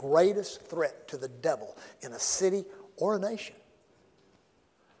the greatest threat to the devil in a city or a nation.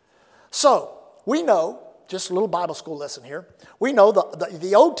 So, we know, just a little Bible school lesson here, we know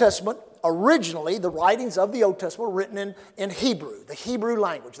the Old Testament, originally the writings of the Old Testament were written in Hebrew, the Hebrew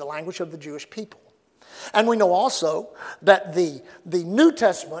language, the language of the Jewish people. And we know also that the New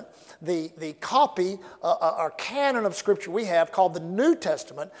Testament, the copy or canon of Scripture we have called the New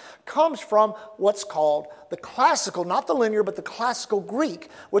Testament comes from what's called the classical, not the linear, but the classical Greek,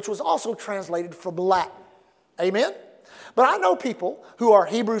 which was also translated from Latin. Amen? But I know people who are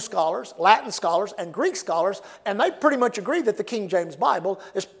Hebrew scholars, Latin scholars, and Greek scholars, and they pretty much agree that the King James Bible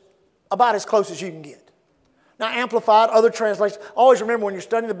is about as close as you can get. Now, amplified, other translations. Always remember when you're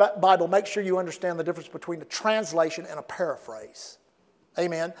studying the Bible, make sure you understand the difference between a translation and a paraphrase.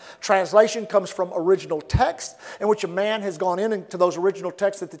 Amen. Translation comes from original text, in which a man has gone into those original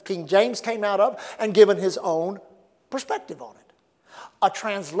texts that the King James came out of and given his own perspective on it. A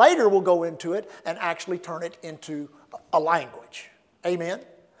translator will go into it and actually turn it into a language. Amen.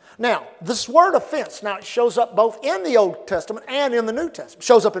 Now, this word offense, now it shows up both in the Old Testament and in the New Testament. It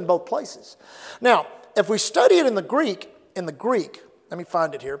shows up in both places. Now, if we study it in the Greek, let me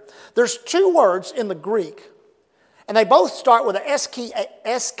find it here. There's two words in the Greek, and they both start with a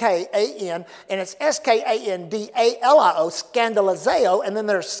S-K-A-N, and it's S-K-A-N-D-A-L-I-O, scandalizeo, and then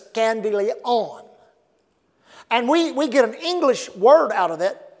there's scandalion. And we get an English word out of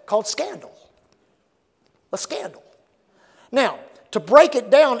that called scandal. A scandal. Now, to break it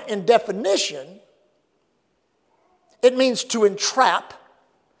down in definition, it means to entrap,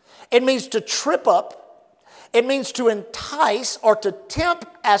 it means to trip up, it means to entice or to tempt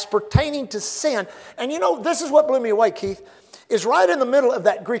as pertaining to sin. And you know, this is what blew me away, Keith, is right in the middle of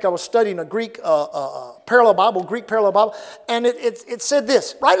that Greek. I was studying a Greek parallel Bible, and it said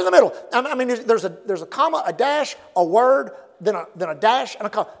this, right in the middle. I mean, there's a comma, a dash, a word, then a dash, and a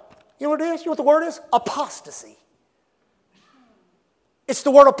comma. You know what it is? You know what the word is? Apostasy. It's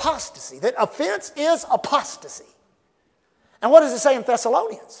the word apostasy. That offense is apostasy. And what does it say in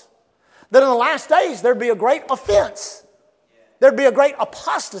Thessalonians? That in the last days there'd be a great offense. There'd be a great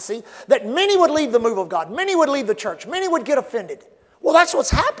apostasy, that many would leave the move of God. Many would leave the church. Many would get offended. Well, that's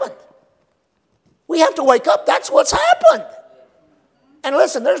what's happened. We have to wake up. That's what's happened. And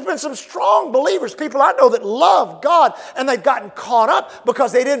listen, there's been some strong believers, people I know that love God, and they've gotten caught up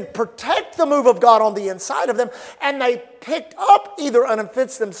because they didn't protect the move of God on the inside of them, and they picked up either an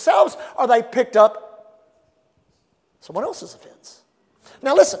offense themselves or they picked up someone else's offense.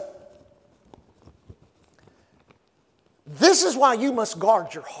 Now listen, this is why you must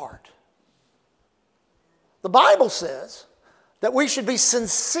guard your heart. The Bible says that we should be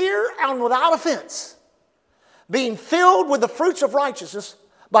sincere and without offense, being filled with the fruits of righteousness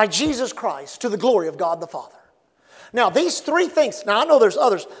by Jesus Christ to the glory of God the Father. Now, these three things, now I know there's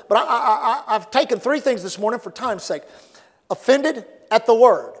others, but I've taken three things this morning for time's sake. Offended at the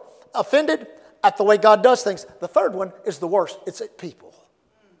Word. Offended at the way God does things. The third one is the worst. It's at people.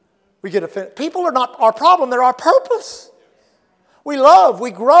 We get offended. People are not our problem, they're our purpose. We love,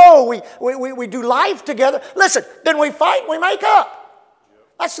 we grow, we do life together. Listen, then we fight and we make up.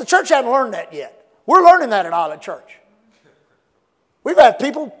 That's the church hasn't learned that yet. We're learning that at Island Church. We've had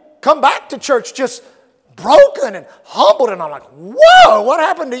people come back to church just broken and humbled, and I'm like, whoa, what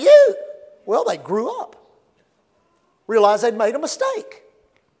happened to you? Well, they grew up. Realized they'd made a mistake.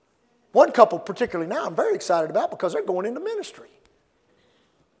 One couple particularly now I'm very excited about because they're going into ministry.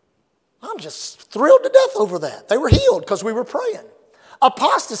 I'm just thrilled to death over that. They were healed because we were praying.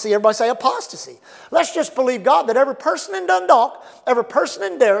 Apostasy, everybody say apostasy. Let's just believe God that every person in Dundalk, every person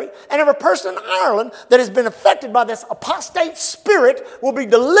in Derry, and every person in Ireland that has been affected by this apostate spirit will be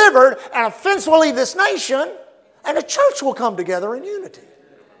delivered, and offense will leave this nation, and the church will come together in unity.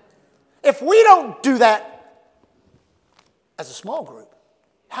 If we don't do that as a small group,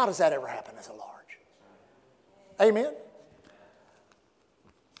 how does that ever happen as a large? Amen?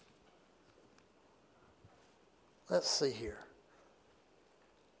 Let's see here.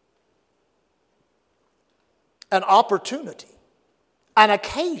 An opportunity, an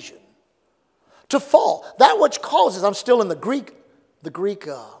occasion to fall. That which causes, I'm still in the Greek,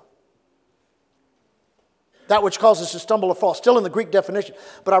 that which causes to stumble or fall, still in the Greek definition.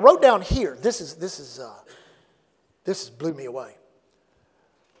 But I wrote down here, this blew me away.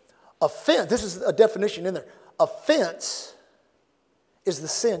 Offense, this is a definition in there. Offense is the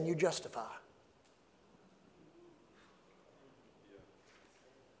sin you justify.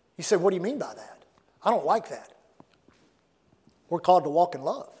 You say, what do you mean by that? I don't like that. We're called to walk in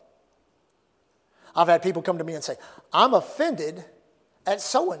love. I've had people come to me and say, I'm offended at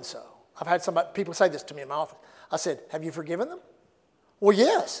so-and-so. I've had people say this to me in my office. I said, have you forgiven them? Well,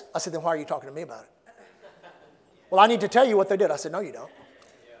 yes. I said, then why are you talking to me about it? Well, I need to tell you what they did. I said, no, you don't.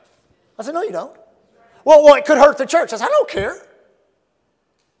 I said, no, you don't. Well, it could hurt the church. I said, I don't care.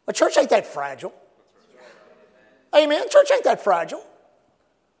 The church ain't that fragile. Amen. Church ain't that fragile.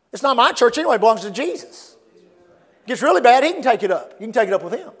 It's not my church anyway. It belongs to Jesus. Gets really bad, he can take it up. You can take it up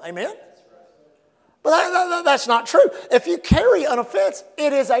with him. Amen? But that's not true. If you carry an offense,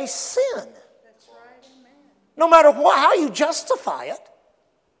 it is a sin. That's right. Amen. No matter how you justify it.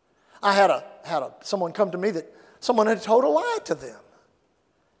 I had someone come to me that someone had told a lie to them.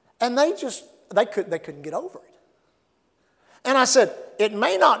 And they couldn't get over it. And I said, it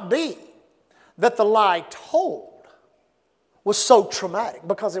may not be that the lie told was so traumatic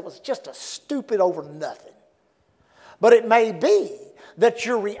because it was just a stupid over nothing. But it may be that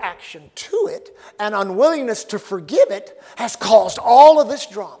your reaction to it and unwillingness to forgive it has caused all of this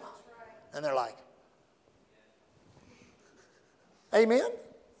drama. And they're like, amen?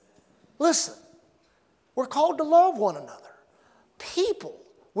 Listen, we're called to love one another. People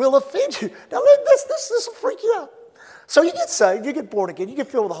will offend you. Now, this will freak you out. So you get saved, you get born again, you get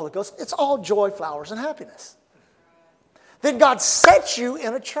filled with the Holy Ghost. It's all joy, flowers, and happiness. Then God sets you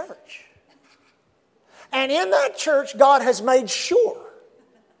in a church. And in that church, God has made sure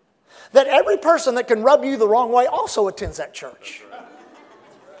that every person that can rub you the wrong way also attends that church.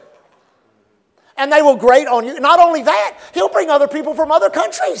 And they will grate on you. Not only that, He'll bring other people from other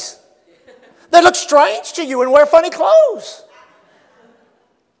countries. They look strange to you and wear funny clothes.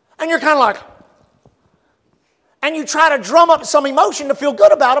 And you're kind of like, and you try to drum up some emotion to feel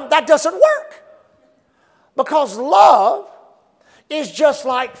good about them. That doesn't work. Because love is just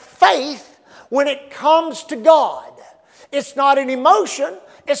like faith when it comes to God. It's not an emotion.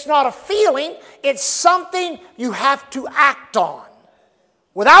 It's not a feeling. It's something you have to act on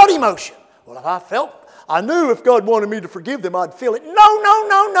without emotion. Well, if I knew if God wanted me to forgive them, I'd feel it.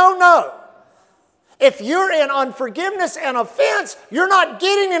 No. If you're in unforgiveness and offense, you're not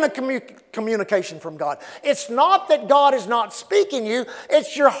getting in a communication from God. It's not that God is not speaking you.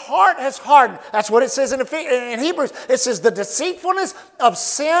 It's your heart has hardened. That's what it says in Hebrews. It says the deceitfulness of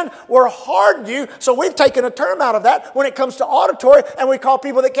sin will harden you. So we've taken a term out of that when it comes to auditory, and we call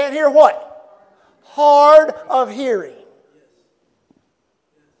people that can't hear what? Hard of hearing.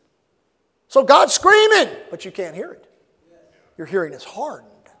 So God's screaming, but you can't hear it. Your hearing is hardened.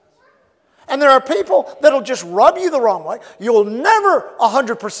 And there are people that'll just rub you the wrong way. You'll never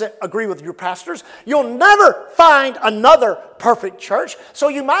 100% agree with your pastors. You'll never find another perfect church. So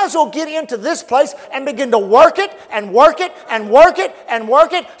you might as well get into this place and begin to work it and work it and work it and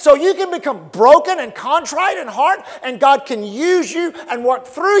work it so you can become broken and contrite in heart, and God can use you and work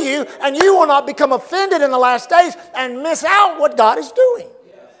through you, and you will not become offended in the last days and miss out what God is doing.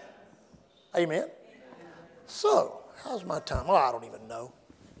 Amen? So, how's my time? Well, I don't even know.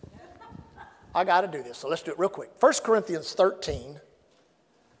 I got to do this, so let's do it real quick. 1 Corinthians 13.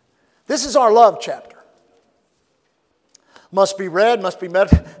 This is our love chapter. Must be read, must be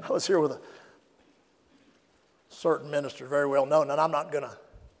meditated. I was here with a certain minister, very well known, and I'm not going to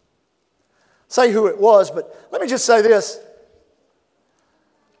say who it was, but let me just say this.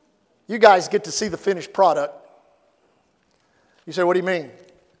 You guys get to see the finished product. You say, what do you mean?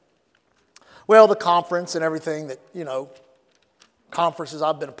 Well, the conference and everything that, conferences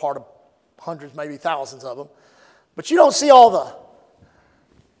I've been a part of, hundreds, maybe thousands of them. But you don't see all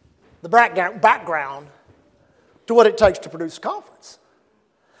the background to what it takes to produce a conference.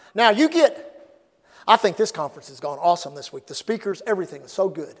 Now, you get I think this conference has gone awesome this week. The speakers, everything is so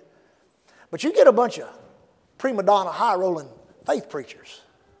good. But you get a bunch of prima donna, high-rolling faith preachers,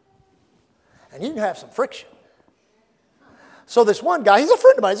 and you can have some friction. So this one guy, he's a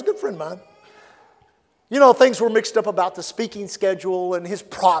friend of mine, he's a good friend of mine. You know, things were mixed up about the speaking schedule, and his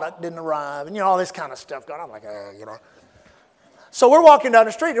product didn't arrive, and all this kind of stuff going on. I'm like, So we're walking down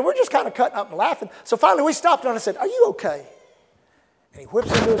the street, and we're just kind of cutting up and laughing. So finally we stopped and I said, "Are you okay?" And he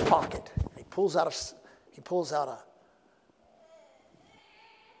whips into his pocket. He pulls out a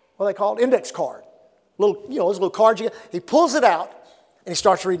what do they call it? Index card. Those little cards you get. He pulls it out, and he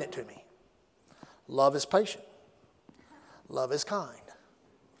starts reading it to me. Love is patient. Love is kind.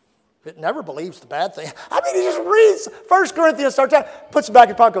 It never believes the bad thing. I mean, he just reads 1 Corinthians, starts out, puts it back in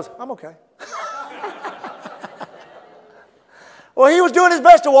his pocket, goes, "I'm okay." Well, he was doing his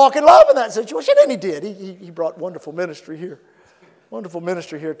best to walk in love in that situation, and he did. He brought wonderful ministry here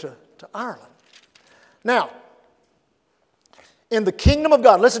to Ireland. Now, in the kingdom of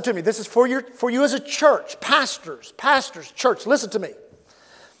God, listen to me. This is for you as a church, pastors, church, listen to me.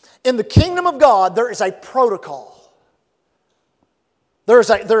 In the kingdom of God, there is a protocol. There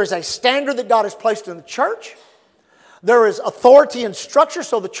is a standard that God has placed in the church. There is authority and structure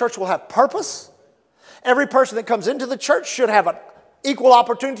so the church will have purpose. Every person that comes into the church should have an equal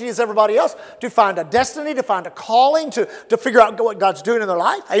opportunity as everybody else to find a destiny, to find a calling, to figure out what God's doing in their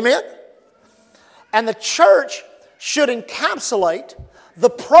life. Amen? And the church should encapsulate the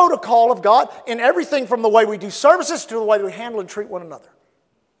protocol of God in everything from the way we do services to the way we handle and treat one another.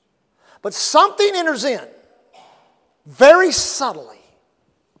 But something enters in very subtly.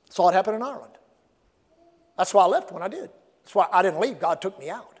 Saw it happen in Ireland. That's why I left when I did. That's why I didn't leave. God took me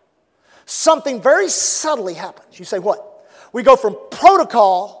out. Something very subtly happens. You say, what? We go from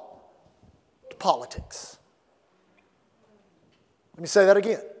protocol to politics. Let me say that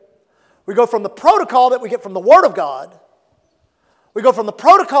again. We go from the protocol that we get from the Word of God, we go from the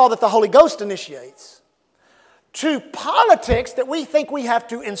protocol that the Holy Ghost initiates, to politics that we think we have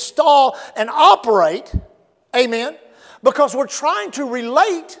to install and operate, amen, because we're trying to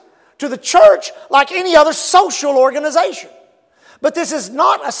relate to the church like any other social organization. But this is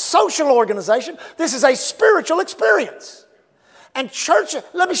not a social organization. This is a spiritual experience. And church,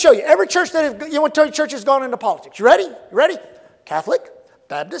 let me show you. Every church you want to tell you church has gone into politics. You ready? You ready? Catholic,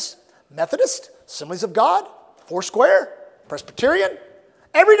 Baptist, Methodist, Assemblies of God, Foursquare, Presbyterian.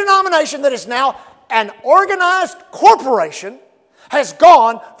 Every denomination that is now an organized corporation has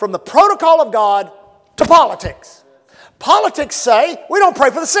gone from the protocol of God to politics. Politics say, we don't pray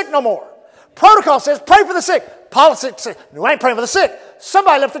for the sick no more. Protocol says, pray for the sick. Politics says, we ain't praying for the sick.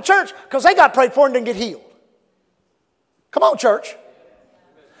 Somebody left the church because they got prayed for and didn't get healed. Come on, church.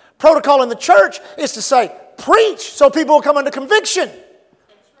 Protocol in the church is to say, preach so people will come under conviction.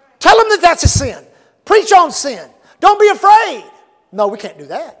 Tell them that that's a sin. Preach on sin. Don't be afraid. No, we can't do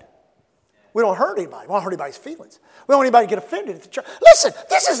that. We don't hurt anybody. We don't hurt anybody's feelings. We don't want anybody to get offended at the church. Listen,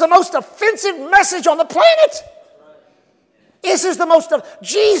 this is the most offensive message on the planet. This is the most of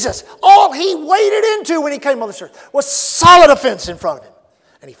Jesus. All he waded into when he came on this earth was solid offense in front of him.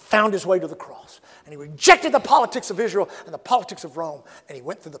 And he found his way to the cross. And he rejected the politics of Israel and the politics of Rome. And he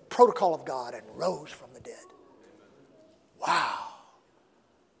went through the protocol of God and rose from the dead. Wow.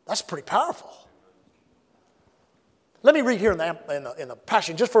 That's pretty powerful. Let me read here in the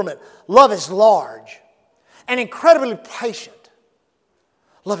Passion just for a minute. Love is large and incredibly patient.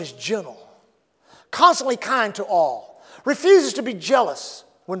 Love is gentle, constantly kind to all, refuses to be jealous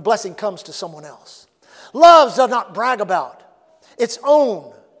when blessing comes to someone else. Love does not brag about its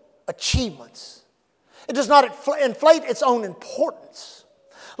own achievements. It does not inflate its own importance.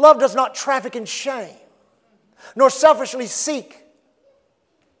 Love does not traffic in shame, nor selfishly seek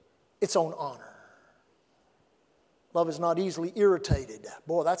its own honor. Love is not easily irritated.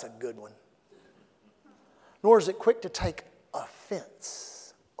 Boy, that's a good one. Nor is it quick to take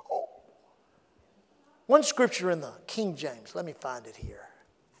offense. Oh. One scripture in the King James, let me find it here.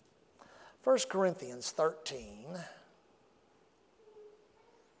 1 Corinthians 13.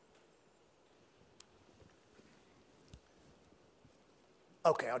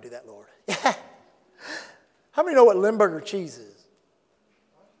 Okay, I'll do that, Lord. How many know what Limburger cheese is?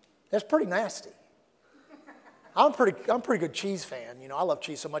 That's pretty nasty. I'm a pretty good cheese fan. You know, I love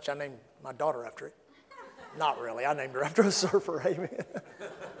cheese so much I named my daughter after it. Not really. I named her after a surfer. Amen.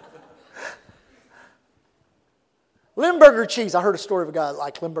 Limburger cheese. I heard a story of a guy that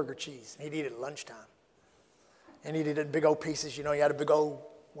liked Limburger cheese. He'd eat it at lunchtime. And he'd eat it in big old pieces. You know, he had one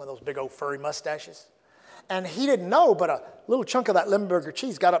of those big old furry mustaches. And he didn't know, but a little chunk of that Limburger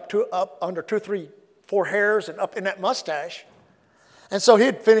cheese got up under 2, 3, 4 hairs and up in that mustache. And so he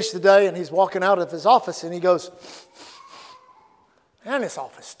had finished the day, and he's walking out of his office, and he goes, man, this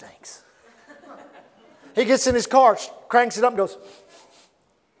office stinks. He gets in his car, cranks it up, and goes,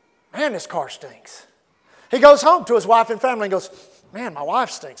 man, this car stinks. He goes home to his wife and family and goes, man, my wife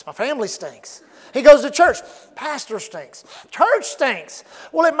stinks. My family stinks. He goes to church. Pastor stinks. Church stinks.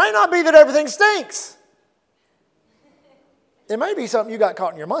 Well, it may not be that everything stinks. It may be something you got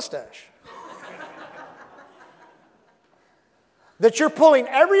caught in your mustache. That you're pulling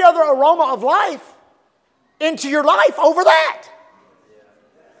every other aroma of life into your life over that.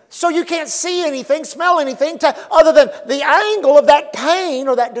 So you can't see anything, smell anything other than the angle of that pain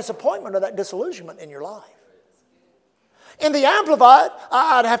or that disappointment or that disillusionment in your life. In the Amplified,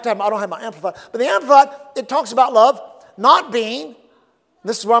 I don't have my Amplified, but the Amplified, it talks about love not being,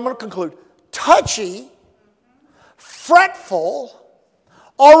 this is where I'm going to conclude, touchy, fretful,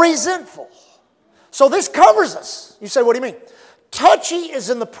 or resentful. So this covers us. You say, what do you mean? Touchy is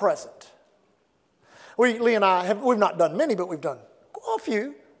in the present. Lee and I, we've not done many, but we've done a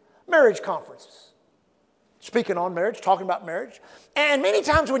few marriage conferences. Speaking on marriage, talking about marriage. And many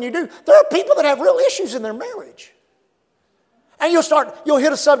times when you do, there are people that have real issues in their marriage. And you'll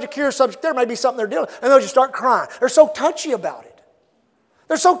hit a subject here, a subject there, maybe something they're dealing with, and they'll just start crying. They're so touchy about it.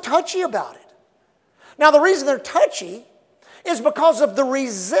 They're so touchy about it. Now, the reason they're touchy is because of the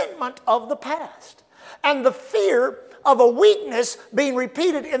resentment of the past and the fear of a weakness being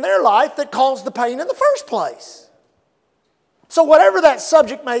repeated in their life that caused the pain in the first place. So whatever that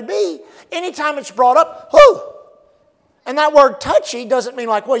subject may be, anytime it's brought up, whoo! And that word touchy doesn't mean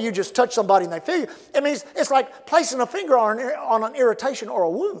like, well, you just touch somebody and they feel you. It means it's like placing a finger on an irritation or a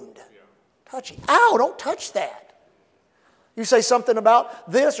wound. Touchy. Ow, don't touch that. You say something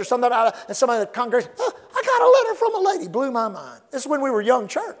about this or something about and somebody in the congregation, oh, I got a letter from a lady, blew my mind. This is when we were young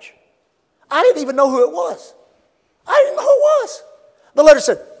church. I didn't even know who it was. I didn't know who it was. The letter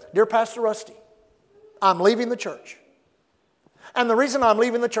said, Dear Pastor Rusty, I'm leaving the church. And the reason I'm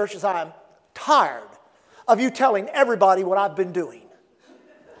leaving the church is I'm tired of you telling everybody what I've been doing.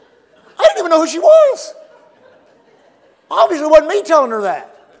 I didn't even know who she was. Obviously, it wasn't me telling her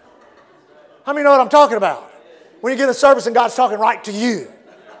that. How many know what I'm talking about? When you get in service and God's talking right to you.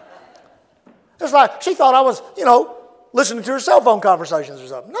 It's like she thought I was, listening to her cell phone conversations or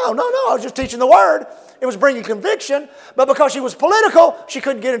something. No. I was just teaching the Word. It was bringing conviction. But because she was political, she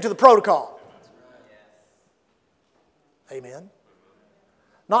couldn't get into the protocol. Amen.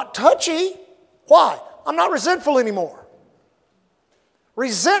 Not touchy. Why? I'm not resentful anymore.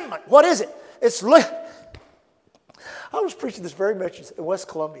 Resentment, what is it? I was preaching this very message in West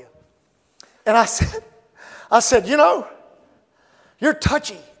Columbia. And I said, you're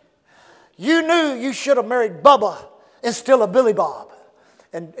touchy. You knew you should have married Bubba instead of Billy Bob.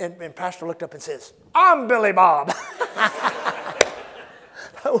 And Pastor looked up and says, I'm Billy Bob.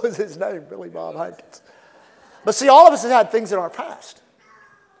 That was his name, Billy Bob Hankins. But see, all of us have had things in our past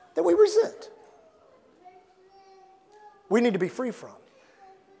that we resent. We need to be free from.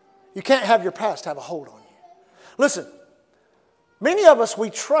 You can't have your past have a hold on you. Listen, many of us, we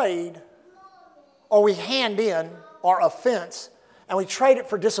trade or we hand in our offense and we trade it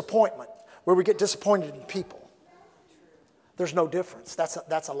for disappointment, where we get disappointed in people. There's no difference. That's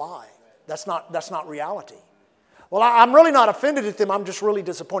a lie. That's not reality. Well, I'm really not offended at them. I'm just really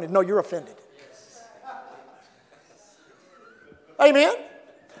disappointed. No, you're offended. Amen?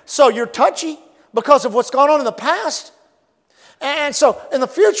 So you're touchy because of what's gone on in the past. And so in the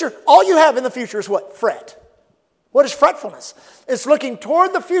future, all you have in the future is what? Fret. What is fretfulness? It's looking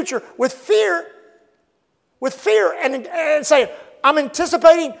toward the future with fear and saying, I'm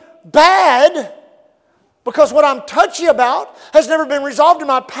anticipating bad because what I'm touchy about has never been resolved in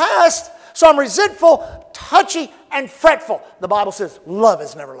my past, so I'm resentful, touchy, and fretful. The Bible says love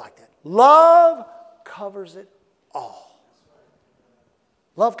is never like that. Love covers it all.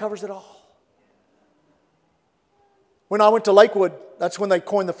 Love covers it all. When I went to Lakewood, that's when they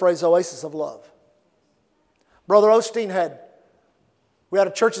coined the phrase oasis of love. Brother Osteen we had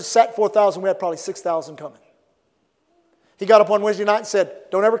a church that sat 4,000, we had probably 6,000 coming. He got up one Wednesday night and said,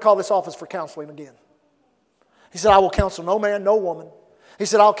 don't ever call this office for counseling again. He said, I will counsel no man, no woman. He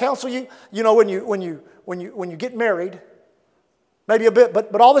said, I'll counsel you, when you get married, maybe a bit,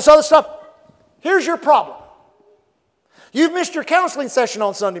 but all this other stuff, here's your problem. You've missed your counseling session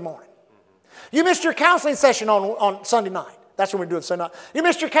on Sunday morning. You missed your counseling session on Sunday night. That's when we do it Sunday night. You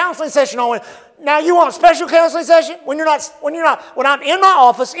missed your counseling session now you want a special counseling session? When I'm in my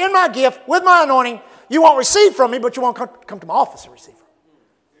office, in my gift, with my anointing, you won't receive from me, but you won't come to my office and receive from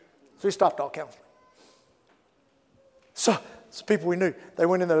me. So he stopped all counseling. So people we knew, they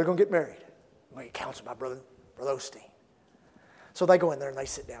went in there, they're going to get married. I'm going to get counseled by Brother Osteen. So they go in there and they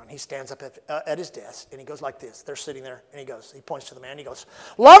sit down. He stands up at his desk and he goes like this. They're sitting there and he points to the man. He goes,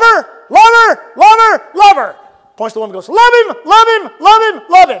 love her, love her, love her, love her. Points to the woman and goes, love him, love him, love him,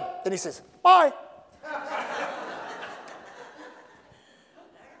 love him. Then he says, bye.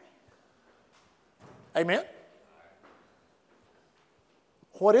 Amen?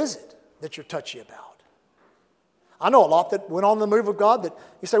 What is it that you're touchy about? I know a lot that went on in the move of God that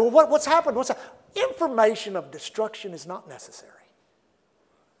you say, well, what's happened? Information of destruction is not necessary.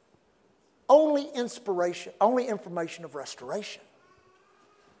 Only information of restoration.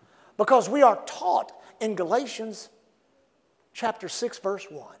 Because we are taught in Galatians chapter 6, verse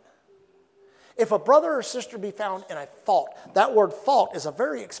 1. If a brother or sister be found in a fault, that word fault is a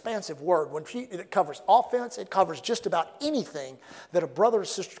very expansive word. It covers offense, it covers just about anything that a brother or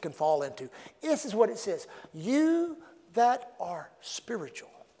sister can fall into. This is what it says. You that are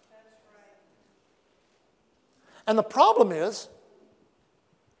spiritual. And the problem is,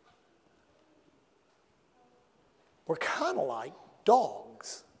 we're kind of like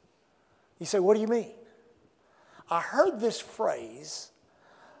dogs. You say, what do you mean? I heard this phrase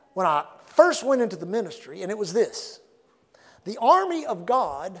when I first went into the ministry, and it was this. The army of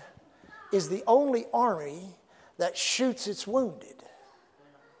God is the only army that shoots its wounded.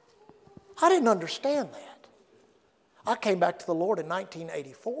 I didn't understand that. I came back to the Lord in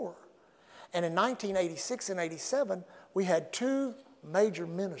 1984. And in 1986 and 87, we had two major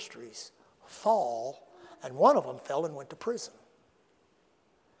ministries fall, and one of them fell and went to prison.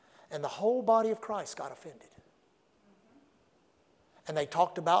 And the whole body of Christ got offended. And they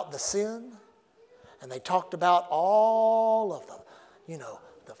talked about the sin, and they talked about all of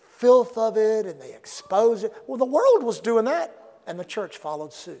the filth of it, and they exposed it. Well, the world was doing that, and the church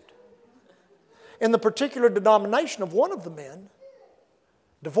followed suit. In the particular denomination of one of the men,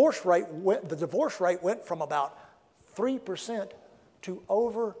 the divorce rate went from about 3% to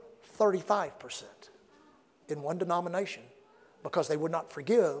over 35% in one denomination because they would not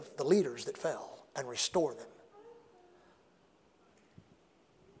forgive the leaders that fell and restore them.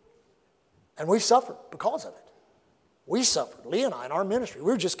 And we suffered because of it. We suffered. Lee and I in our ministry,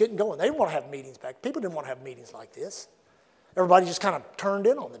 we were just getting going. They didn't want to have meetings back. People didn't want to have meetings like this. Everybody just kind of turned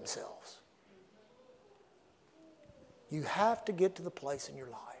in on themselves. You have to get to the place in your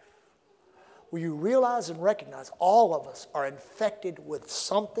life where you realize and recognize all of us are infected with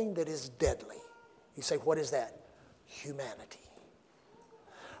something that is deadly. You say, what is that? Humanity.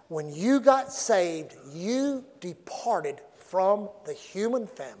 When you got saved, you departed from the human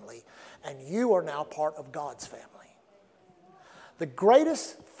family, and you are now part of God's family. The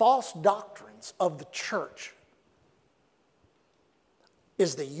greatest false doctrines of the church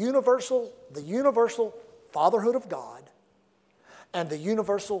is the universal fatherhood of God and the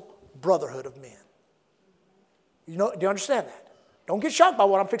universal brotherhood of men. Do you understand that? Don't get shocked by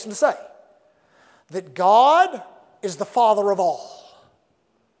what I'm fixing to say. That God is the father of all.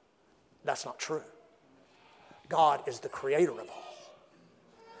 That's not true. God is the creator of all.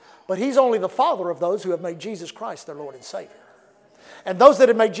 But He's only the father of those who have made Jesus Christ their Lord and Savior. And those that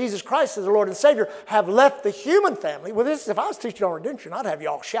have made Jesus Christ as their Lord and Savior have left the human family. Well, if I was teaching on redemption, I'd have you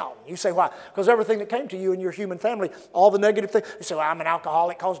all shouting. You say, why? Because everything that came to you in your human family, all the negative things. You say, well, I'm an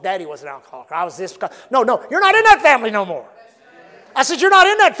alcoholic because Daddy was an alcoholic. I was this. No, you're not in that family no more. I said, you're not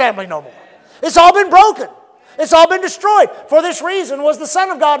in that family no more. It's all been broken. It's all been destroyed. For this reason was the Son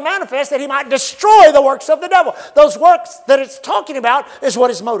of God manifest, that He might destroy the works of the devil. Those works that it's talking about is what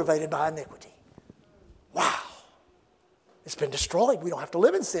is motivated by iniquity. Wow. It's been destroyed. We don't have to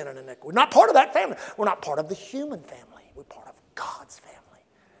live in sin and iniquity. We're not part of that family. We're not part of the human family. We're part of God's family.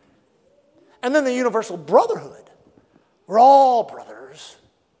 And then the universal brotherhood. We're all brothers.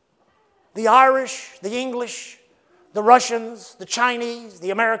 The Irish, the English, the Russians, the Chinese,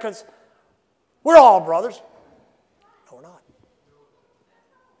 the Americans. We're all brothers. No, we're not.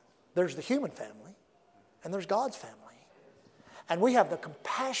 There's the human family, and there's God's family. And we have the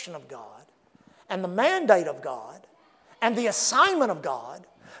compassion of God, and the mandate of God, and the assignment of God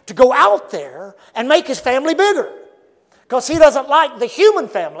to go out there and make His family bigger. Because He doesn't like the human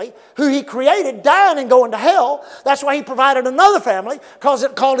family, who He created, dying and going to hell. That's why He provided another family,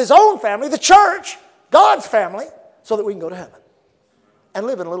 called His own family, the church, God's family, so that we can go to heaven and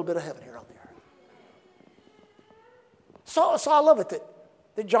live in a little bit of heaven here on the earth. So I love it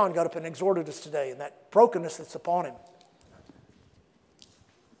that John got up and exhorted us today, and that brokenness that's upon him.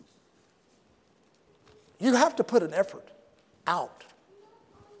 You have to put an effort out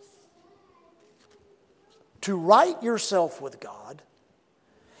to right yourself with God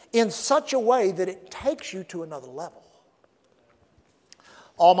in such a way that it takes you to another level.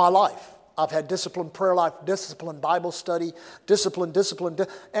 All my life, I've had disciplined prayer life, disciplined Bible study, disciplined.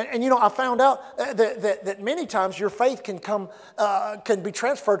 And you know, I found out that many times your faith can be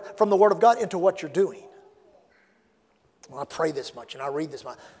transferred from the Word of God into what you're doing. Well, I pray this much and I read this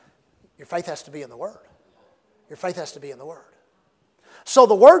much. Your faith has to be in the Word. Your faith has to be in the Word. So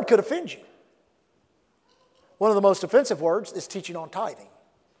the Word could offend you. One of the most offensive words is teaching on tithing.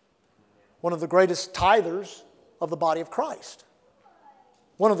 One of the greatest tithers of the body of Christ.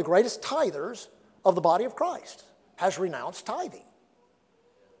 One of the greatest tithers of the body of Christ has renounced tithing.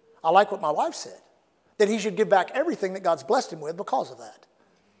 I like what my wife said, that he should give back everything that God's blessed him with because of that.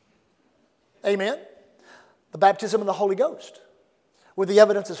 Amen? The baptism of the Holy Ghost with the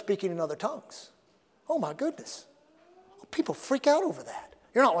evidence of speaking in other tongues. Oh my goodness. People freak out over that.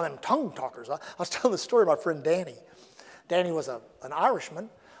 You're not one of them tongue talkers. I was telling the story of my friend Danny. Danny was an Irishman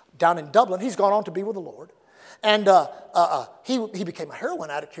down in Dublin. He's gone on to be with the Lord. And he became a heroin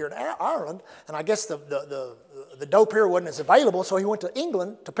addict here in Ireland. And I guess the dope here wasn't as available, so he went to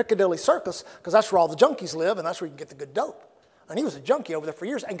England to Piccadilly Circus because that's where all the junkies live and that's where you can get the good dope. And he was a junkie over there for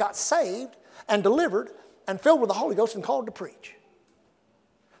years and got saved and delivered and filled with the Holy Ghost and called to preach.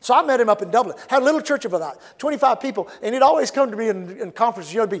 So I met him up in Dublin. Had a little church of about 25 people, and he'd always come to me in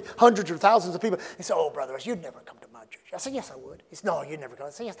conferences. You know, it'd be hundreds or thousands of people. He said, "Oh, brother, you'd never come to my church." I said, "Yes, I would." He said, "No, you'd never come." I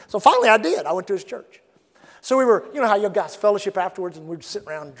said, "Yes." So finally I did. I went to his church. So we were, you know how you guys fellowship afterwards, and we'd sit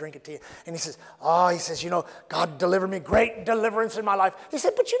around and drink a tea. And he says, "You know, God delivered me, great deliverance in my life." He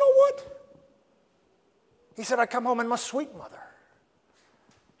said, "But you know what?" He said, "I come home and my sweet mother,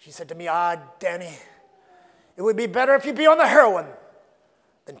 she said to me, Danny, it would be better if you be on the heroin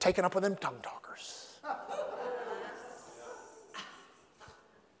than taken up with them tongue talkers."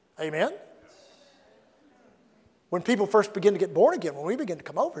 Amen? When people first begin to get born again, when we begin to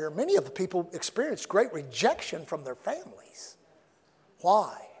come over here, many of the people experienced great rejection from their families.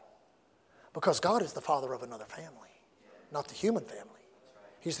 Why? Because God is the father of another family, not the human family.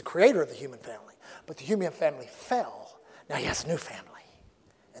 He's the creator of the human family. But the human family fell. Now he has a new family,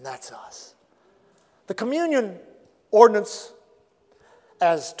 and that's us. The communion ordinance,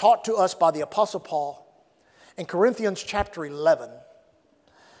 as taught to us by the Apostle Paul in Corinthians chapter 11,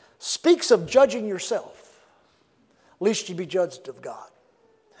 speaks of judging yourself, lest you be judged of God.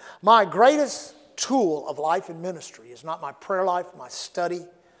 My greatest tool of life and ministry is not my prayer life, my study,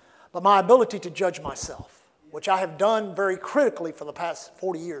 but my ability to judge myself, which I have done very critically for the past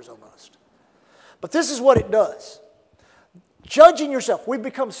 40 years almost. But this is what it does. Judging yourself. We've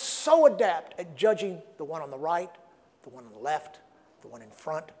become so adept at judging the one on the right, the one on the left, the one in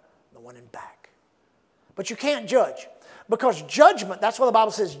front, the one in back. But you can't judge. Because judgment, that's what the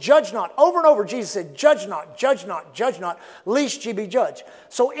Bible says, judge not. Over and over, Jesus said, judge not, lest ye be judged.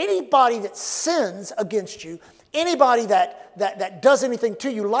 So anybody that sins against you, anybody that does anything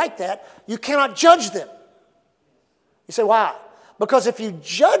to you like that, you cannot judge them. You say, why? Because if you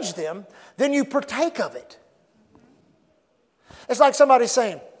judge them, then you partake of it. It's like somebody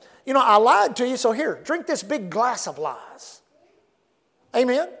saying, you know, I lied to you, so here, drink this big glass of lies.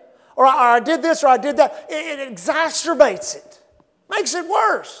 Amen? Or I did this or I did that. It exacerbates it. Makes it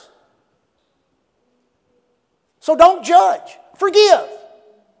worse. So don't judge. Forgive.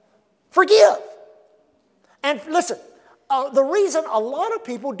 Forgive. And listen, the reason a lot of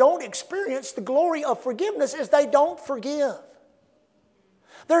people don't experience the glory of forgiveness is they don't forgive.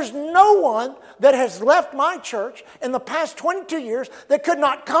 There's no one that has left my church in the past 22 years that could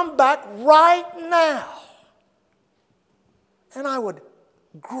not come back right now. And I would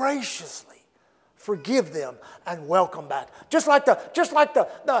graciously forgive them and welcome back. Just like the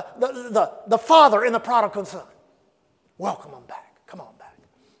father in the prodigal son. Welcome them back. Come on back.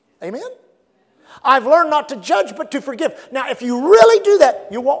 Amen? I've learned not to judge but to forgive. Now, if you really do that,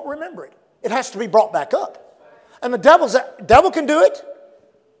 you won't remember it. It has to be brought back up. And the devil can do it.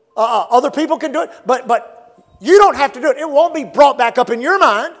 Other people can do it. But you don't have to do it. It won't be brought back up in your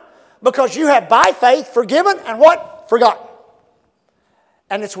mind because you have by faith forgiven and what? Forgotten.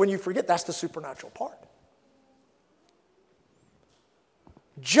 And it's when you forget, that's the supernatural part.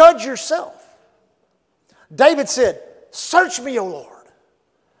 Judge yourself. David said, search me, O Lord.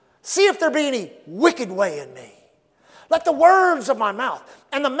 See if there be any wicked way in me. Let the words of my mouth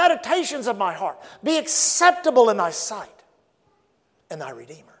and the meditations of my heart be acceptable in thy sight and thy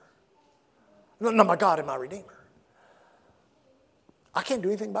Redeemer. No, my God and my Redeemer. I can't do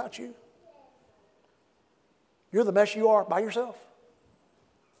anything about you. You're the mess you are by yourself.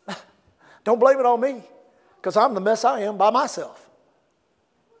 Don't blame it on me, because I'm the mess I am by myself.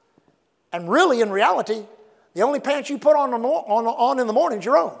 And really, in reality, the only pants you put on in the morning is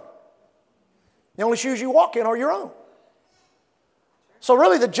your own. The only shoes you walk in are your own. So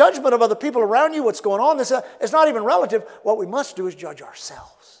really the judgment of other people around you, what's going on, this is not even relative. What we must do is judge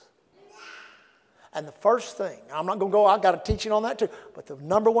ourselves. And the first thing, I'm not going to go, I've got a teaching on that too, but the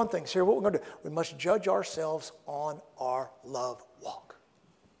number one thing, here's what we're going to do. We must judge ourselves on our love walk.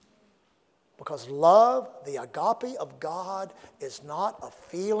 Because love, the agape of God, is not a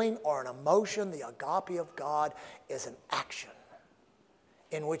feeling or an emotion. The agape of God is an action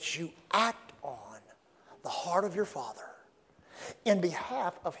in which you act on the heart of your Father in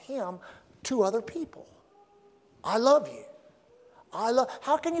behalf of Him to other people. I love you.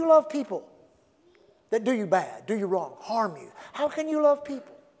 How can you love people that do you bad, do you wrong, harm you? How can you love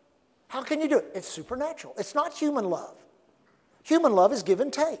people? How can you do it? It's supernatural. It's not human love. Human love is give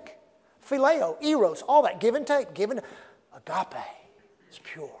and take. Phileo, eros, all that, give and take. Agape is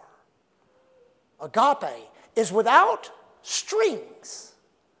pure. Agape is without strings.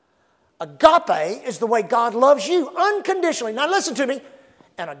 Agape is the way God loves you unconditionally. Now listen to me.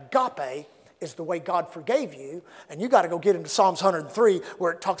 And agape is the way God forgave you. And you got to go get into Psalms 103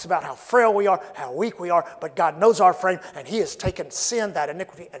 where it talks about how frail we are, how weak we are, but God knows our frame and He has taken sin, that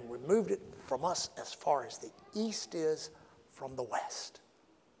iniquity, and removed it from us as far as the east is from the west,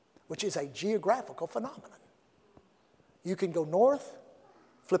 which is a geographical phenomenon. You can go north,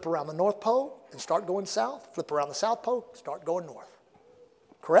 flip around the North Pole and start going south, flip around the South Pole, start going north.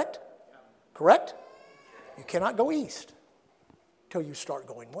 Correct? Correct? You cannot go east till you start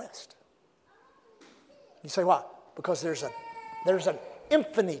going west. You say, why? Because there's an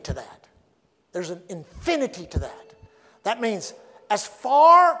infinity to that. There's an infinity to that. That means as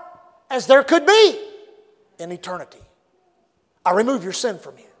far as there could be in eternity, I remove your sin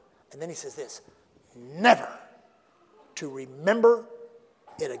from you. And then He says this, never to remember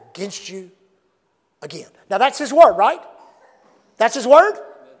it against you again. Now that's His word, right? That's His word?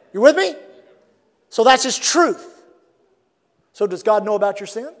 You with me? So that's His truth. So does God know about your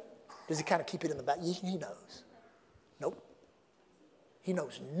sin? Does He kind of keep it in the back? He knows. Nope. He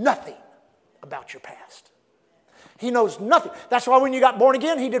knows nothing about your past. He knows nothing. That's why when you got born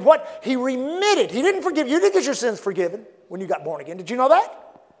again, He did what? He remitted. He didn't forgive you. You didn't get your sins forgiven when you got born again. Did you know that?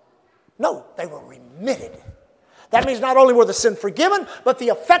 No, they were remitted. That means not only were the sin forgiven, but the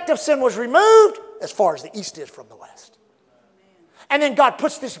effect of sin was removed as far as the east is from the west. And then God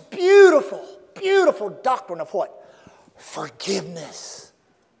puts this beautiful, beautiful doctrine of what? Forgiveness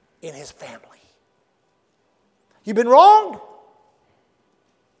in His family. You've been wronged?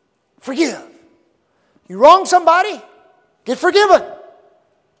 Forgive. You wronged somebody? Get forgiven.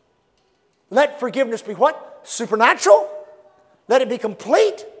 Let forgiveness be what? Supernatural. Let it be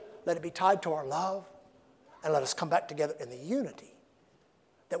complete. Let it be tied to our love. And let us come back together in the unity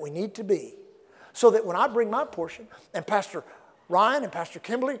that we need to be. So that when I bring my portion, and Pastor Ryan and Pastor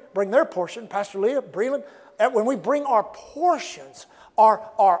Kimberly bring their portion, Pastor Leah, Breland, when we bring our portions, our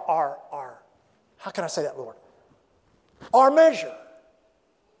how can I say that, Lord? Our measure.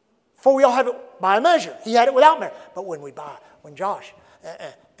 For we all have it by a measure. He had it without measure. But when Josh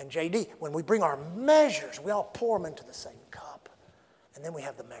and JD, when we bring our measures, we all pour them into the same cup. And then we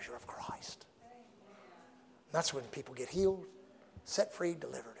have the measure of Christ. And that's when people get healed, set free,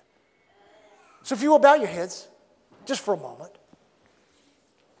 delivered. So if you will bow your heads, just for a moment.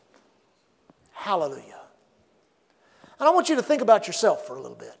 Hallelujah. And I want you to think about yourself for a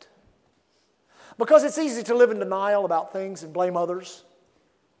little bit. Because it's easy to live in denial about things and blame others.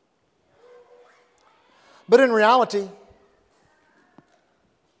 But in reality,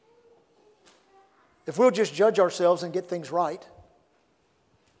 if we'll just judge ourselves and get things right,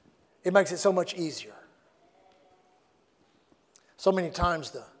 it makes it so much easier. So many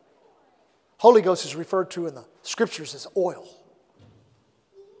times the Holy Ghost is referred to in the Scriptures as oil.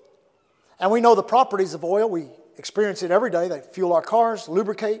 And we know the properties of oil. We experience it every day. They fuel our cars,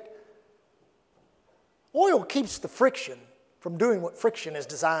 lubricate. Oil keeps the friction from doing what friction is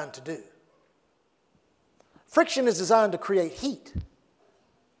designed to do. Friction is designed to create heat.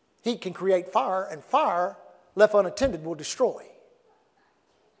 Heat can create fire, and fire, left unattended, will destroy.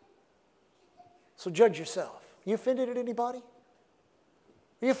 So judge yourself. Are you offended at anybody?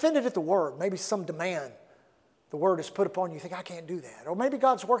 Are you offended at the Word? Maybe some demand the Word has put upon you. You think, I can't do that. Or maybe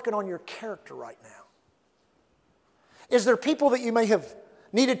God's working on your character right now. Is there people that you may have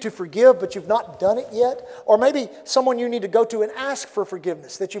needed to forgive, but you've not done it yet? Or maybe someone you need to go to and ask for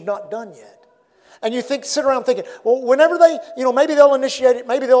forgiveness that you've not done yet. And you sit around thinking, well, whenever they, maybe they'll initiate it,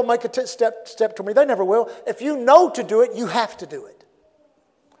 maybe they'll make a step to me. They never will. If you know to do it, you have to do it.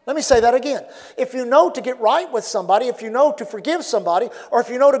 Let me say that again. If you know to get right with somebody, if you know to forgive somebody, or if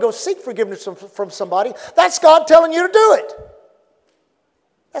you know to go seek forgiveness from somebody, that's God telling you to do it.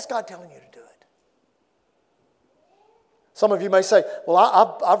 That's God telling you to do it. Some of you may say,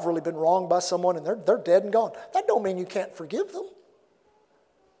 well, I've really been wronged by someone and they're dead and gone. That don't mean you can't forgive them.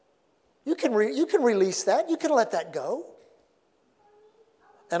 You can release that. You can let that go.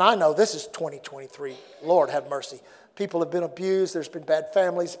 And I know this is 2023. Lord have mercy. People have been abused. There's been bad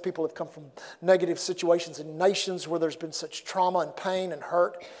families. People have come from negative situations in nations where there's been such trauma and pain and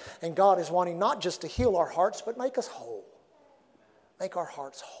hurt. And God is wanting not just to heal our hearts, but make us whole. Make our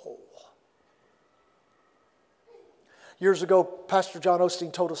hearts whole. Years ago, Pastor John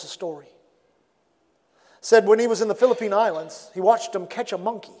Osteen told us a story. Said when he was in the Philippine Islands, he watched them catch a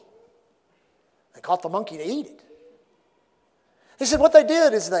monkey. They caught the monkey to eat it. He said what they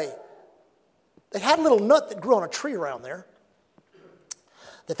did is they had a little nut that grew on a tree around there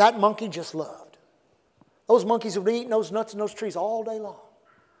that monkey just loved. Those monkeys would be eating those nuts in those trees all day long.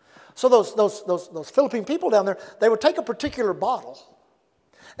 So those Philippine people down there, they would take a particular bottle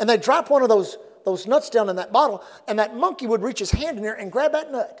and they'd drop one of those nuts down in that bottle, and that monkey would reach his hand in there and grab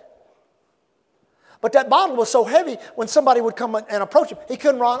that nut. But that bottle was so heavy, when somebody would come and approach him, he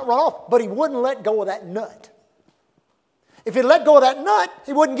couldn't run off, but he wouldn't let go of that nut. If he'd let go of that nut,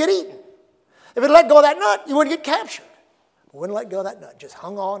 he wouldn't get eaten. If he'd let go of that nut, he wouldn't get captured. He wouldn't let go of that nut. Just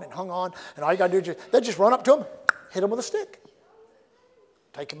hung on, and all you got to do is they'd just run up to him, hit him with a stick.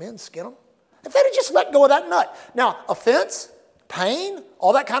 Take him in, skin him. If they'd have just let go of that nut. Now, offense, pain,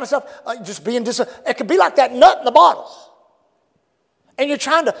 all that kind of stuff, just being it could be like that nut in the bottle. And you're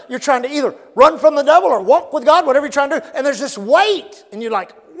trying to either run from the devil or walk with God, whatever you're trying to do, and there's this weight, and you're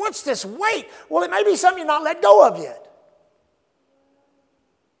like, what's this weight? Well, it may be something you're not let go of yet.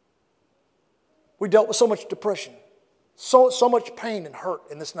 We dealt with so much depression, so much pain and hurt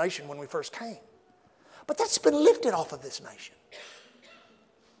in this nation when we first came. But that's been lifted off of this nation.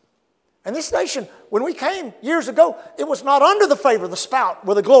 And this nation, when we came years ago, it was not under the favor of the spout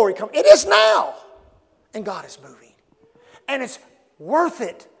where the glory comes. It is now. And God is moving. And it's worth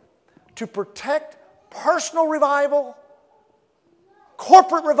it to protect personal revival,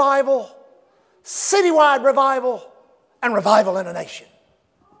 corporate revival, citywide revival, and revival in a nation.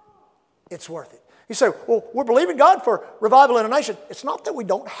 It's worth it. You say, well, we're believing God for revival in a nation. It's not that we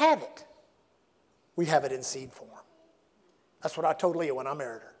don't have it. We have it in seed form. That's what I told Leah when I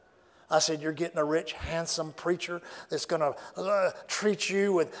married her. I said, you're getting a rich, handsome preacher that's going to treat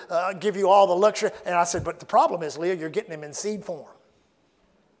you with, give you all the luxury. And I said, but the problem is, Leah, you're getting him in seed form.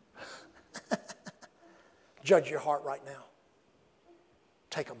 Judge your heart right now.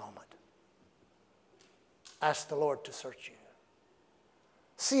 Take a moment. Ask the Lord to search you.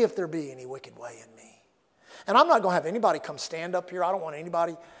 See if there be any wicked way in me. And I'm not going to have anybody come stand up here. I don't want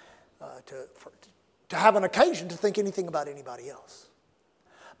anybody to have an occasion to think anything about anybody else.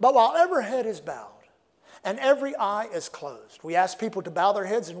 But while every head is bowed and every eye is closed, we ask people to bow their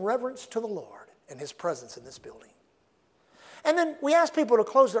heads in reverence to the Lord and His presence in this building. And then we ask people to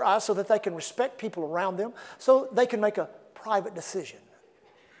close their eyes so that they can respect people around them, so they can make a private decision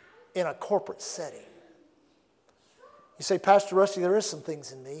in a corporate setting. You say, Pastor Rusty, there is some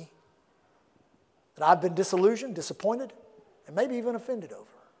things in me that I've been disillusioned, disappointed, and maybe even offended over.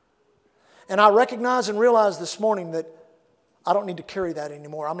 And I recognize and realize this morning that I don't need to carry that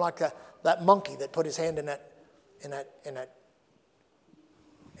anymore. I'm like that monkey that put his hand in that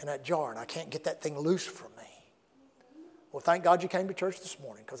jar, and I can't get that thing loose from me. Well, thank God you came to church this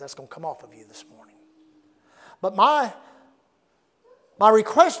morning, because that's going to come off of you this morning. But my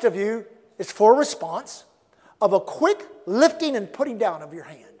request of you is for a response of a quick lifting and putting down of your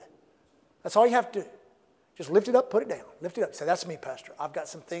hand. That's all you have to do. Just lift it up, put it down. Lift it up. Say, that's me, Pastor. I've got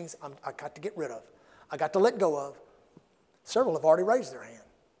some things I got to get rid of. I got to let go of. Several have already raised their hand.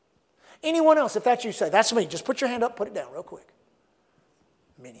 Anyone else, if that's you, say, that's me. Just put your hand up, put it down real quick.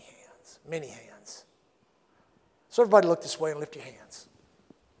 Many hands, many hands. So everybody look this way and lift your hands.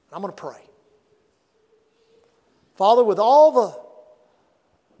 I'm going to pray. Father, with all the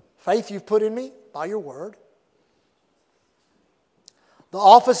faith you've put in me by your word, the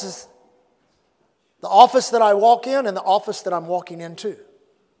office that I walk in and the office that I'm walking into,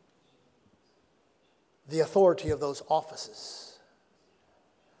 the authority of those offices,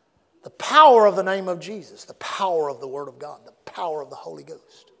 the power of the name of Jesus, the power of the Word of God, the power of the Holy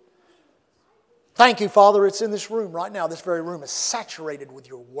Ghost. Thank you, Father, it's in this room right now. This very room is saturated with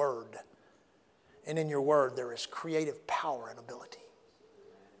your Word. And in your Word there is creative power and ability.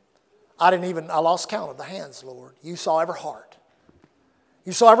 I lost count of the hands, Lord. You saw every heart.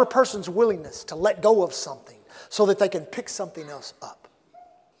 You saw every person's willingness to let go of something so that they can pick something else up.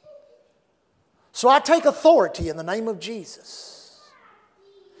 So I take authority in the name of Jesus.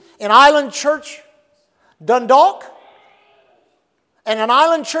 In Island Church, Dundalk, and in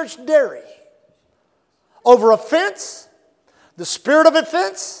Island Church, Derry, over offense the spirit of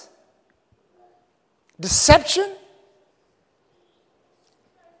offense, deception,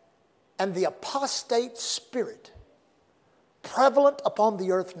 and the apostate spirit prevalent upon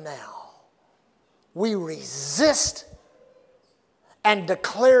the earth now, we resist and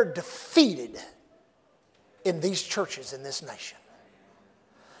declare defeated in these churches in this nation.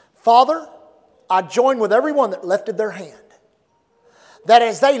 Father, I join with everyone that lifted their hand, that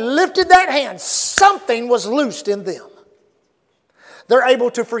as they lifted that hand, something was loosed in them. They're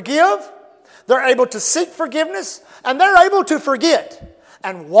able to forgive, they're able to seek forgiveness, and they're able to forget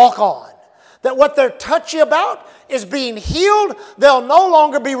and walk on. That what they're touchy about is being healed, they'll no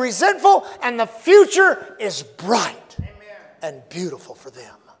longer be resentful, and the future is bright and beautiful for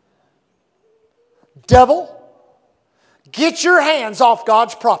them. Devil, get your hands off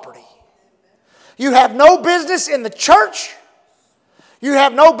God's property. You have no business in the church. You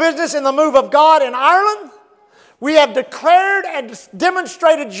have no business in the move of God in Ireland. We have declared and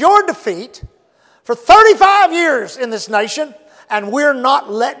demonstrated your defeat for 35 years in this nation, and we're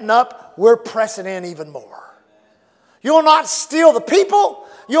not letting up. We're pressing in even more. You'll not steal the people.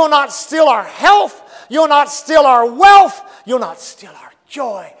 You'll not steal our health. You'll not steal our wealth. You'll not steal our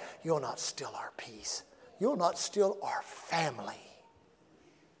joy. You'll not steal our peace. You'll not steal our family.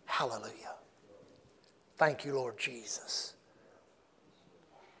 Hallelujah. Thank you, Lord Jesus.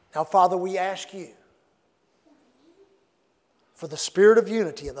 Now, Father, we ask you for the spirit of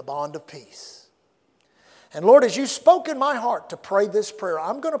unity and the bond of peace. And Lord, as you spoke in my heart to pray this prayer,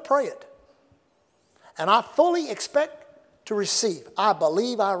 I'm going to pray it. And I fully expect to receive. I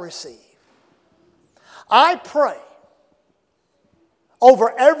believe I receive. I pray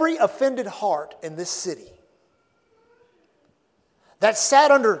over every offended heart in this city that sat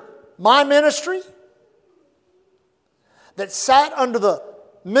under my ministry, that sat under the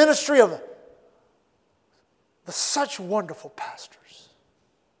ministry of such wonderful pastors,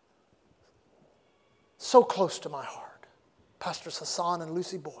 so close to my heart, Pastors Hassan and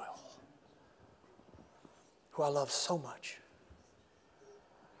Lucy Boyle, who I love so much.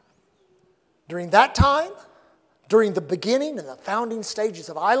 During that time, during the beginning and the founding stages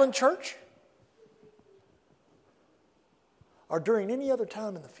of Island Church, or during any other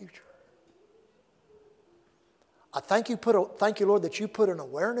time in the future, I thank you, Lord, that you put an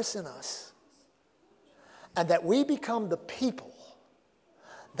awareness in us and that we become the people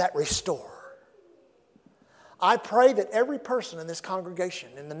that restore. I pray that every person in this congregation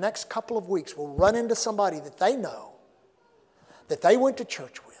in the next couple of weeks will run into somebody that they know, that they went to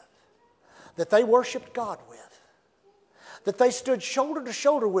church with, that they worshiped God with, that they stood shoulder to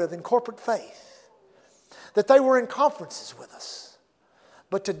shoulder with in corporate faith, that they were in conferences with us.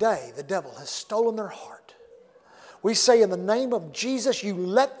 But today, the devil has stolen their heart. We say in the name of Jesus, you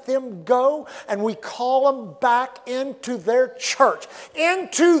let them go, and we call them back into their church.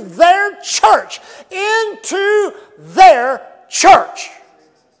 Into their church. Into their church.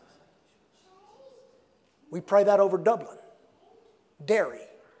 We pray that over Dublin, Derry,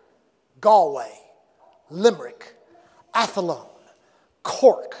 Galway, Limerick, Athlone,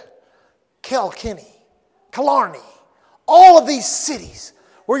 Cork, Kilkenny, Killarney, all of these cities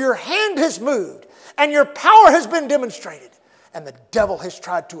where your hand has moved and your power has been demonstrated and the devil has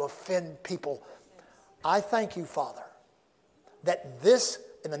tried to offend people. I thank you, Father, that this,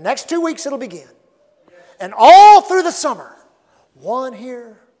 in the next 2 weeks it'll begin, and all through the summer, one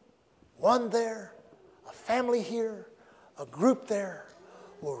here, one there, a family here, a group there,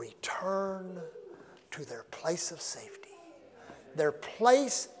 will return to their place of safety, their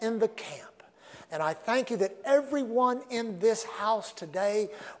place in the camp. And I thank you that everyone in this house today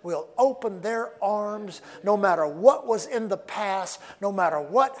will open their arms, no matter what was in the past, no matter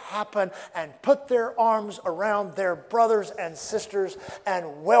what happened, and put their arms around their brothers and sisters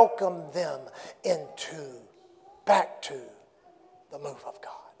and welcome them back to the move of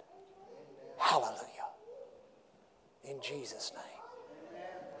God. Hallelujah. In Jesus' name.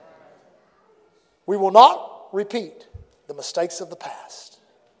 We will not repeat the mistakes of the past.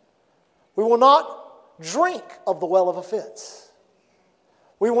 We will not drink of the well of offense.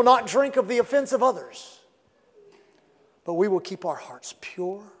 We will not drink of the offense of others. But we will keep our hearts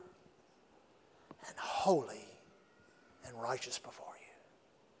pure and holy and righteous before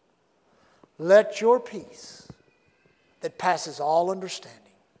you. Let your peace that passes all understanding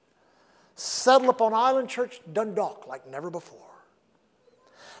settle upon Island Church Dundalk like never before.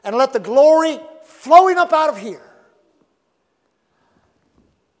 And let the glory flowing up out of here,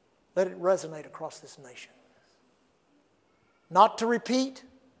 let it resonate across this nation. Not to repeat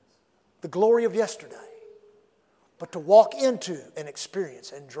the glory of yesterday, but to walk into and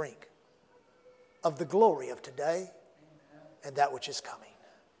experience and drink of the glory of today and that which is coming.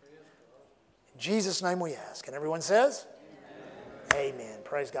 In Jesus' name we ask. And everyone says? Amen. Amen.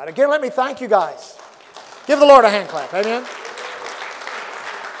 Praise God. Again, let me thank you guys. Give the Lord a hand clap. Amen.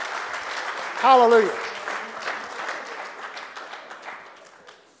 Hallelujah.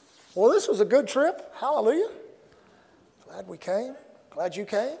 Well, this was a good trip. Hallelujah. Glad we came. Glad you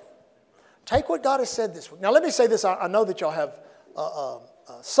came. Take what God has said this week. Now, let me say this. I know that y'all have a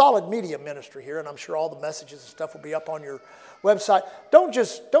solid media ministry here, and I'm sure all the messages and stuff will be up on your website. Don't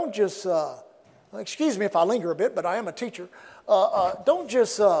just excuse me if I linger a bit, but I am a teacher. Don't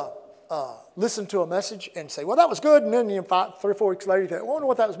just listen to a message and say, well, that was good, and then 3 or 4 weeks later you think, I wonder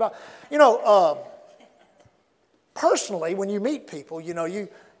what that was about. Personally, when you meet people,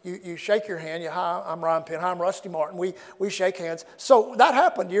 you shake your hand. Hi, I'm Ryan Penn. Hi, I'm Rusty Martin. We shake hands. So that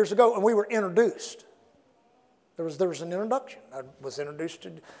happened years ago, and we were introduced. There was an introduction. I was introduced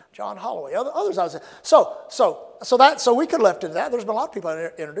to John Holloway. Others I was so we could have left it at that. There's been a lot of people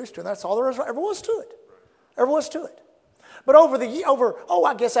I introduced to, and that's all there ever was to it. Ever was to it. But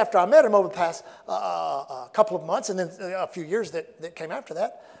I guess after I met him over the past couple of months, and then a few years that came after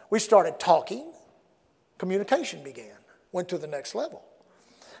that, we started talking. Communication began. Went to the next level.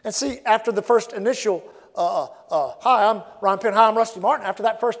 And see, after the first initial, hi, I'm Ryan Penn, hi, I'm Rusty Martin. After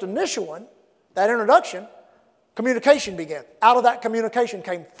that first initial one, that introduction, communication began. Out of that communication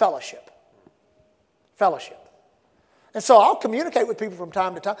came fellowship. Fellowship. And so I'll communicate with people from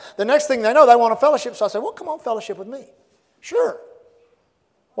time to time. The next thing they know, they want a fellowship. So I say, well, come on, fellowship with me. Sure.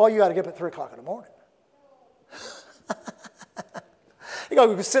 Well, you got to get up at 3 o'clock in the morning. We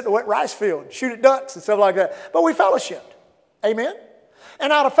can sit in the wet rice field and shoot at ducks and stuff like that. But we fellowshipped. Amen?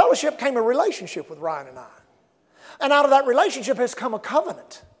 And out of fellowship came a relationship with Ryan and I. And out of that relationship has come a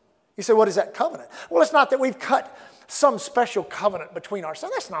covenant. You say, what is that covenant? Well, it's not that we've cut some special covenant between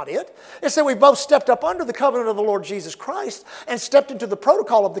ourselves. That's not it. It's that we've both stepped up under the covenant of the Lord Jesus Christ and stepped into the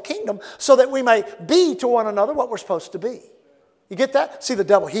protocol of the kingdom so that we may be to one another what we're supposed to be. You get that? See, the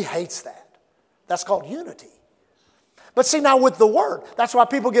devil, he hates that. That's called unity. But see, now with the Word, that's why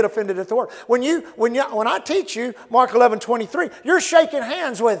people get offended at the Word. When I teach you Mark 11:23, you're shaking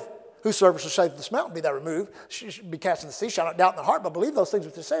hands with whosoever shall say to this mountain, be thou removed, should be cast in the sea, shall not doubt in the heart, but believe those things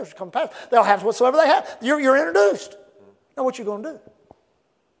which they say shall come to pass. They'll have whatsoever they have. You're introduced. Now what you going to do?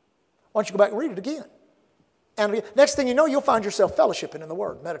 Why don't you go back and read it again? And next thing you know, you'll find yourself fellowshipping in the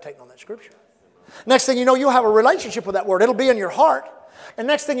Word, meditating on that Scripture. Next thing you know, you'll have a relationship with that Word. It'll be in your heart. And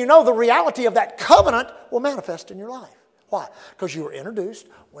next thing you know, the reality of that covenant will manifest in your life. Why? Because you were introduced,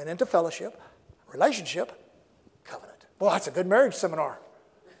 went into fellowship, relationship, covenant. Well, that's a good marriage seminar.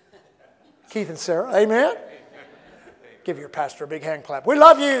 Keith and Sarah, amen? Give your pastor a big hand clap. We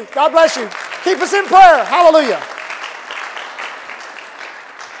love you. God bless you. Keep us in prayer. Hallelujah.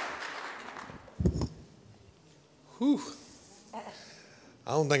 Whew.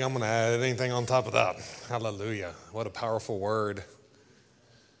 I don't think I'm going to add anything on top of that. Hallelujah. What a powerful word.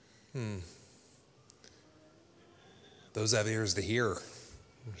 Those that have ears to hear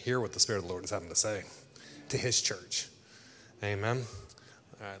what the Spirit of the Lord is having to say to His church. Amen.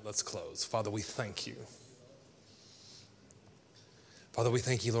 All right, let's close. Father, we thank you. Father, we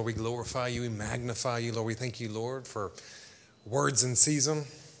thank you, Lord. We glorify you. We magnify you, Lord. We thank you, Lord, for words in season.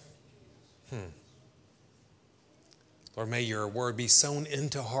 Lord, may your word be sown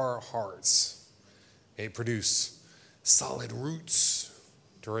into our hearts. May it produce solid roots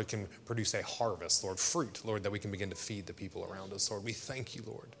to where it can produce a harvest, Lord, fruit, Lord, that we can begin to feed the people around us, Lord. We thank you,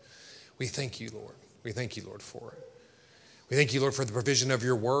 Lord. We thank you, Lord. We thank you, Lord, for it. We thank you, Lord, for the provision of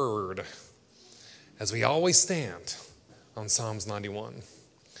your word as we always stand on Psalms 91.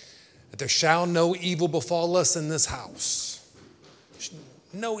 That there shall no evil befall us in this house.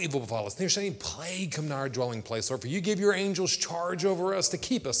 No evil befall us. There shall any plague come to our dwelling place, Lord. For you give your angels charge over us to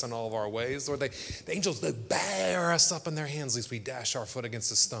keep us in all of our ways. Lord, the angels, they bear us up in their hands lest we dash our foot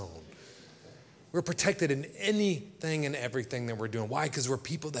against a stone. We're protected in anything and everything that we're doing. Why? Because we're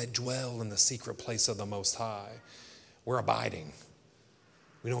people that dwell in the secret place of the Most High. We're abiding.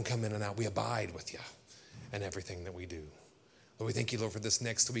 We don't come in and out. We abide with you in everything that we do. Lord, we thank you, Lord, for this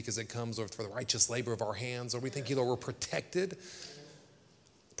next week as it comes, Lord, for the righteous labor of our hands. Lord, we thank you, Lord, we're protected.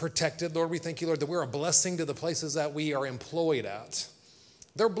 Lord, we thank you, Lord, that we're a blessing to the places that we are employed at.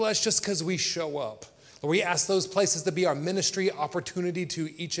 They're blessed just because we show up. Lord, we ask those places to be our ministry opportunity to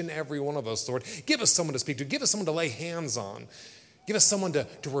each and every one of us, Lord. Give us someone to speak to. Give us someone to lay hands on. Give us someone to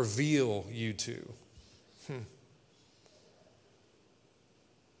reveal you to.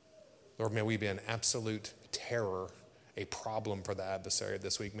 Lord, may we be an absolute terror, a problem for the adversary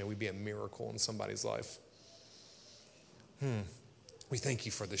this week. May we be a miracle in somebody's life. We thank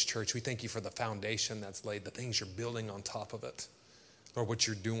you for this church. We thank you for the foundation that's laid, the things you're building on top of it. Lord, what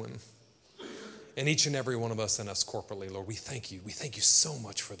you're doing. And each and every one of us and us corporately, Lord, we thank you. We thank you so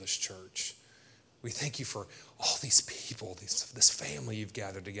much for this church. We thank you for all these people, this family you've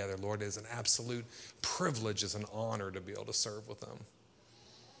gathered together. Lord, it is an absolute privilege, it's an honor to be able to serve with them.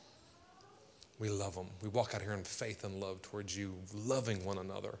 We love them. We walk out here in faith and love towards you, loving one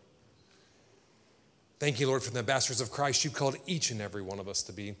another. Thank you, Lord, for the ambassadors of Christ you've called each and every one of us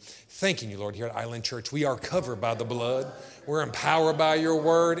to be. Thanking you, Lord, here at Island Church. We are covered by the blood. We're empowered by your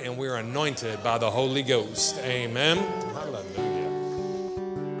word, and we're anointed by the Holy Ghost. Amen. Hallelujah.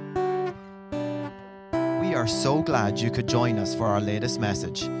 We are so glad you could join us for our latest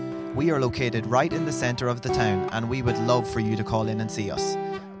message. We are located right in the center of the town, and we would love for you to call in and see us.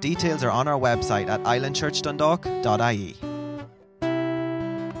 Details are on our website at islandchurchdundalk.ie.